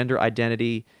orientation and gender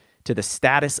identity to the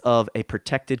status of a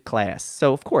protected class.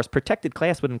 So, of course, protected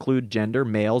class would include gender,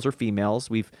 males or females.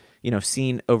 We've,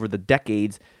 seen over the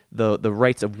decades the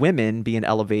rights of women being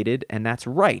elevated, and that's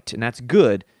right, and that's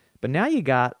good. But now you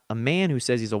got a man who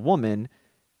says he's a woman,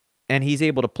 and he's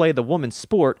able to play the woman's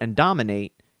sport and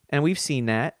dominate, and we've seen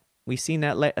that. We've seen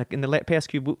that in the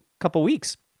past couple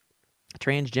weeks.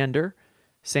 Transgender,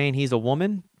 saying he's a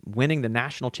woman, winning the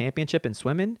national championship in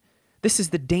swimming. This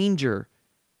is the danger.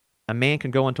 A man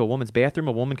can go into a woman's bathroom,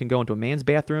 a woman can go into a man's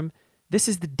bathroom. This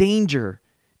is the danger.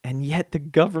 And yet the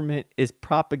government is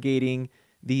propagating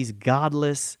these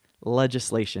godless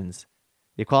legislations.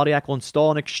 The Equality Act will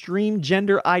install an extreme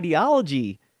gender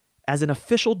ideology as an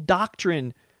official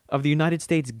doctrine of the United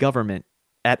States government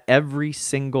at every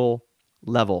single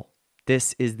level.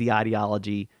 This is the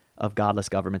ideology of godless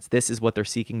governments. This is what they're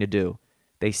seeking to do.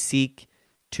 They seek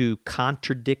to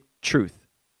contradict truth.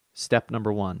 Step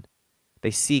number 1.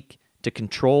 They seek to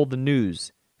control the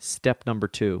news. Step number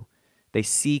 2. They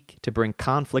seek to bring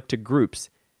conflict to groups.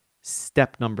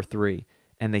 Step number 3.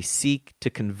 And they seek to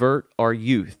convert our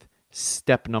youth.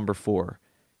 Step number 4.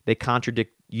 They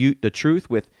contradict the truth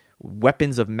with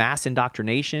weapons of mass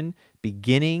indoctrination,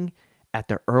 beginning at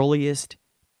the earliest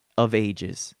of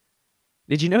ages.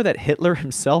 Did you know that Hitler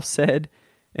himself said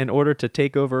in order to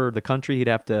take over the country, he'd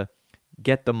have to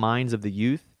get the minds of the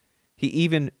youth? He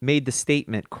even made the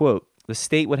statement, quote, "The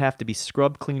state would have to be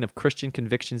scrubbed clean of Christian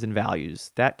convictions and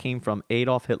values." That came from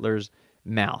Adolf Hitler's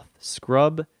mouth.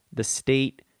 Scrub the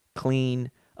state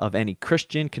clean of any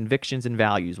Christian convictions and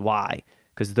values. Why?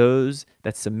 Because those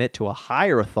that submit to a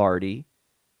higher authority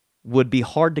would be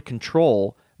hard to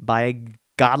control by a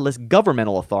godless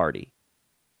governmental authority.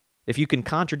 If you can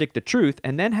contradict the truth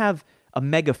and then have a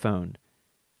megaphone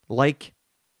like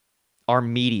our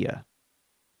media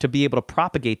to be able to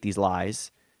propagate these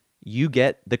lies, you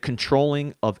get the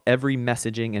controlling of every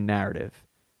messaging and narrative.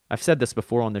 I've said this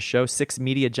before on the show. 6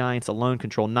 media giants alone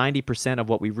control 90% of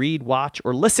what we read, watch,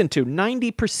 or listen to.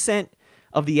 90%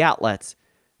 of the outlets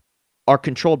are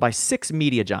controlled by 6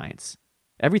 media giants.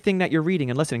 Everything that you're reading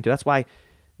and listening to. That's why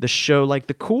the show like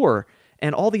The Core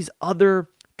and all these other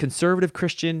conservative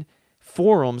Christian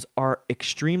forums are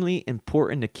extremely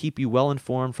important to keep you well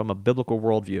informed from a biblical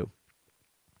worldview.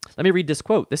 Let me read this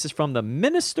quote. This is from the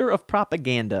Minister of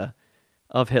Propaganda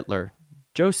of Hitler,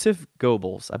 Joseph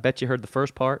Goebbels. I bet you heard the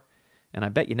first part, and I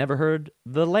bet you never heard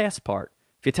the last part.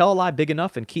 If you tell a lie big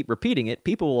enough and keep repeating it,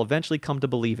 people will eventually come to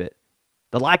believe it.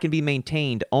 The lie can be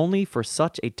maintained only for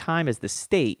such a time as the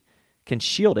state can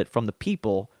shield it from the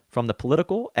people, from the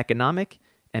political, economic,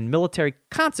 and military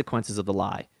consequences of the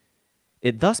lie.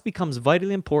 It thus becomes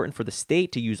vitally important for the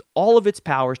state to use all of its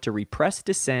powers to repress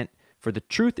dissent, for the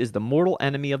truth is the mortal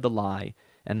enemy of the lie,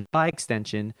 and by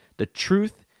extension, the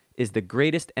truth is the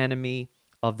greatest enemy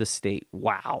of the state.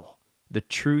 Wow. The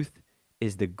truth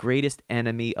is the greatest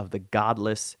enemy of the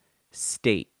godless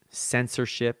state.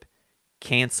 Censorship,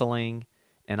 canceling,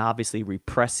 and obviously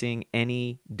repressing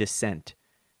any dissent.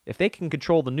 If they can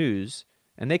control the news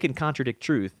and they can contradict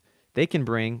truth, they can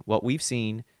bring what we've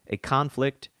seen, a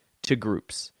conflict to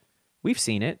groups. We've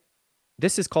seen it.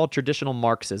 This is called traditional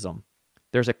Marxism.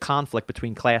 There's a conflict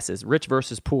between classes, rich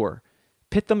versus poor.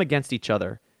 Pit them against each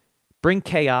other. Bring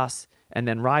chaos and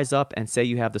then rise up and say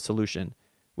you have the solution.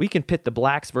 We can pit the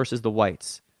blacks versus the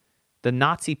whites. The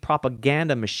Nazi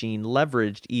propaganda machine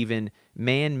leveraged even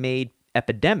man-made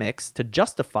epidemics to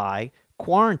justify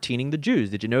quarantining the Jews.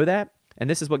 Did you know that? And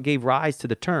this is what gave rise to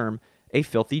the term a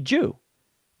filthy Jew.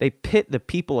 They pit the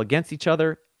people against each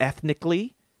other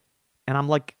ethnically. And I'm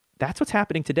like, that's what's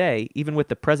happening today, even with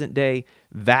the present day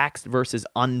vaxxed versus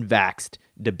unvaxxed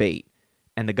debate.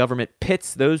 And the government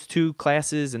pits those two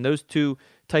classes and those two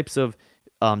types of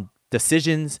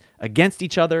decisions against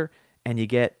each other, and you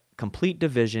get complete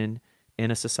division in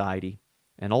a society.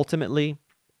 And ultimately,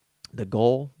 the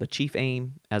goal, the chief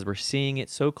aim, as we're seeing it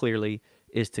so clearly,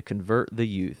 is to convert the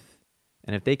youth.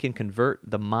 And if they can convert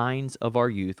the minds of our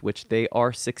youth, which they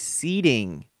are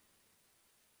succeeding,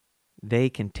 they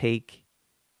can take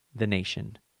the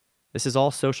nation. This is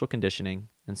all social conditioning,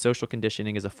 and social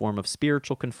conditioning is a form of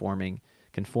spiritual conforming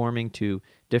to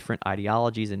different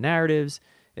ideologies and narratives.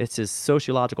 It's a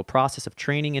sociological process of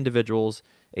training individuals,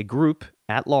 a group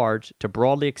at large, to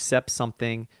broadly accept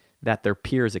something that their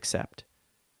peers accept.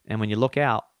 And when you look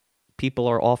out, people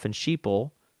are often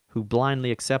sheeple who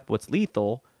blindly accept what's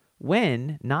lethal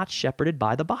when not shepherded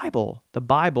by the Bible. The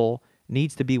Bible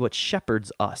needs to be what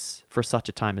shepherds us for such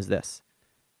a time as this.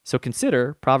 So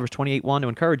consider Proverbs 28:1 to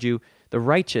encourage you, the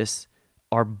righteous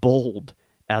are bold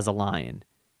as a lion.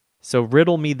 So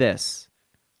riddle me this,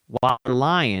 why are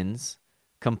lions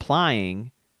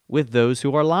complying with those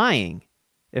who are lying?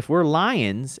 If we're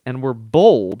lions and we're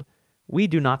bold, we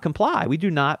do not comply. We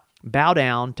do not bow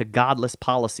down to godless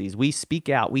policies. We speak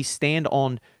out. We stand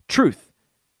on truth.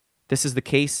 This is the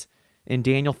case in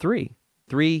Daniel 3.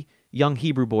 3 young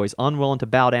Hebrew boys unwilling to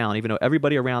bow down, even though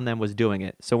everybody around them was doing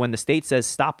it. So when the state says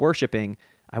stop worshiping,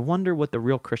 I wonder what the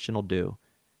real Christian will do.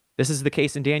 This is the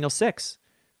case in Daniel 6,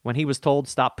 when he was told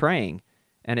stop praying.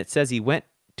 And it says he went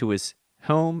to his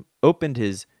home, opened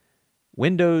his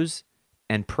windows,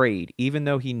 and prayed, even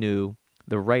though he knew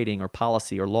the writing or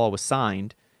policy or law was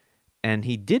signed. And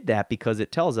he did that because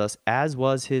it tells us, as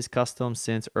was his custom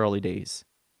since early days.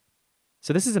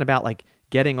 So this isn't about like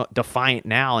getting defiant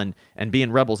now and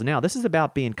being rebels now. This is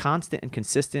about being constant and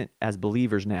consistent as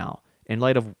believers now in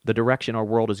light of the direction our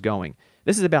world is going.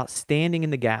 This is about standing in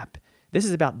the gap. This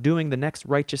is about doing the next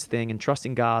righteous thing and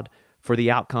trusting God for the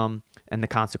outcome and the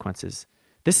consequences.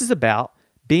 This is about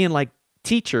being like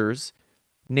teachers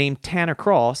named Tanner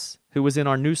Cross, who was in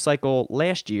our news cycle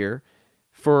last year,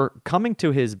 for coming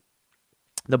to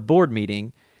the board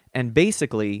meeting and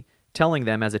basically telling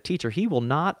them as a teacher he will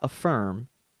not affirm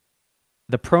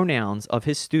the pronouns of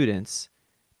his students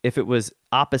if it was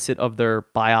opposite of their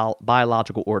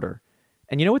biological order.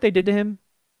 And you know what they did to him?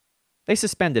 They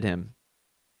suspended him.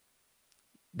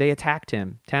 They attacked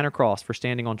him, Tanner Cross, for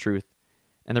standing on truth.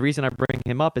 And the reason I bring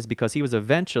him up is because he was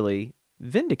eventually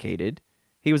vindicated.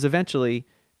 He was eventually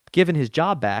given his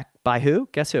job back by who?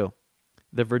 Guess who?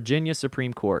 The Virginia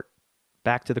Supreme Court.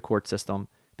 Back to the court system,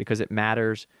 because it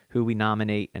matters who we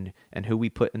nominate and who we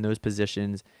put in those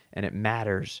positions. And it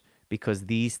matters because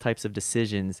these types of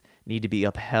decisions need to be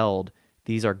upheld.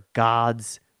 These are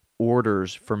God's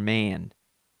orders for man.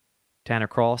 Tanner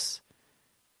Cross,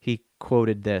 he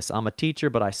quoted this, "I'm a teacher,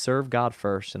 but I serve God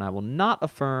first, and I will not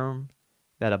affirm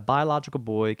that a biological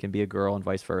boy can be a girl and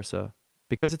vice versa,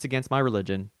 because it's against my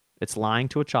religion. It's lying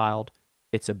to a child.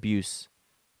 It's abuse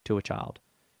to a child."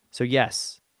 So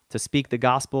yes, to speak the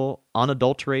gospel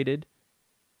unadulterated,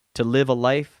 to live a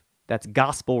life that's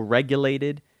gospel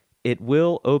regulated, it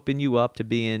will open you up to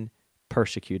being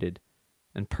persecuted.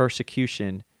 And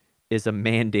persecution is a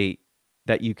mandate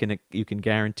that you can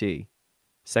guarantee.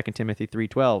 2 Timothy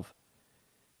 3:12.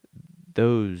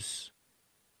 Those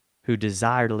who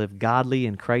desire to live godly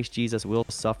in Christ Jesus will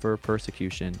suffer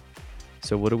persecution.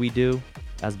 So what do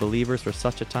as believers for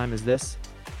such a time as this?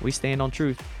 We stand on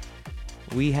truth.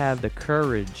 We have the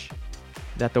courage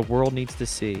that the world needs to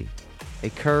see, a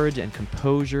courage and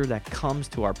composure that comes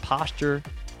to our posture,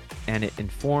 and it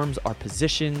informs our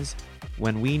positions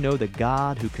when we know the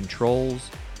God who controls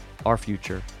our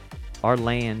future. Our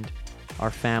land,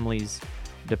 our families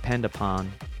depend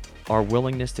upon our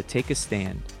willingness to take a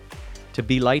stand, to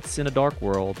be lights in a dark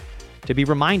world, to be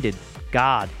reminded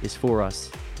God is for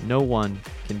us. No one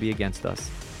can be against us.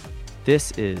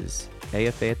 This is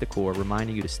AFA at the Core,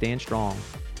 reminding you to stand strong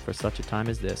for such a time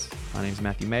as this. My name is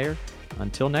Matthew Mayer.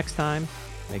 Until next time,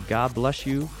 may God bless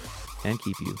you and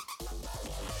keep you.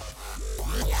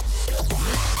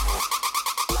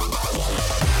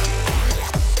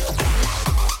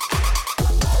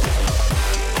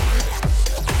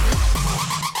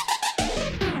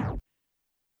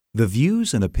 The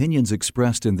views and opinions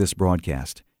expressed in this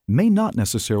broadcast may not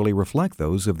necessarily reflect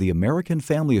those of the American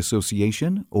Family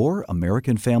Association or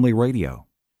American Family Radio.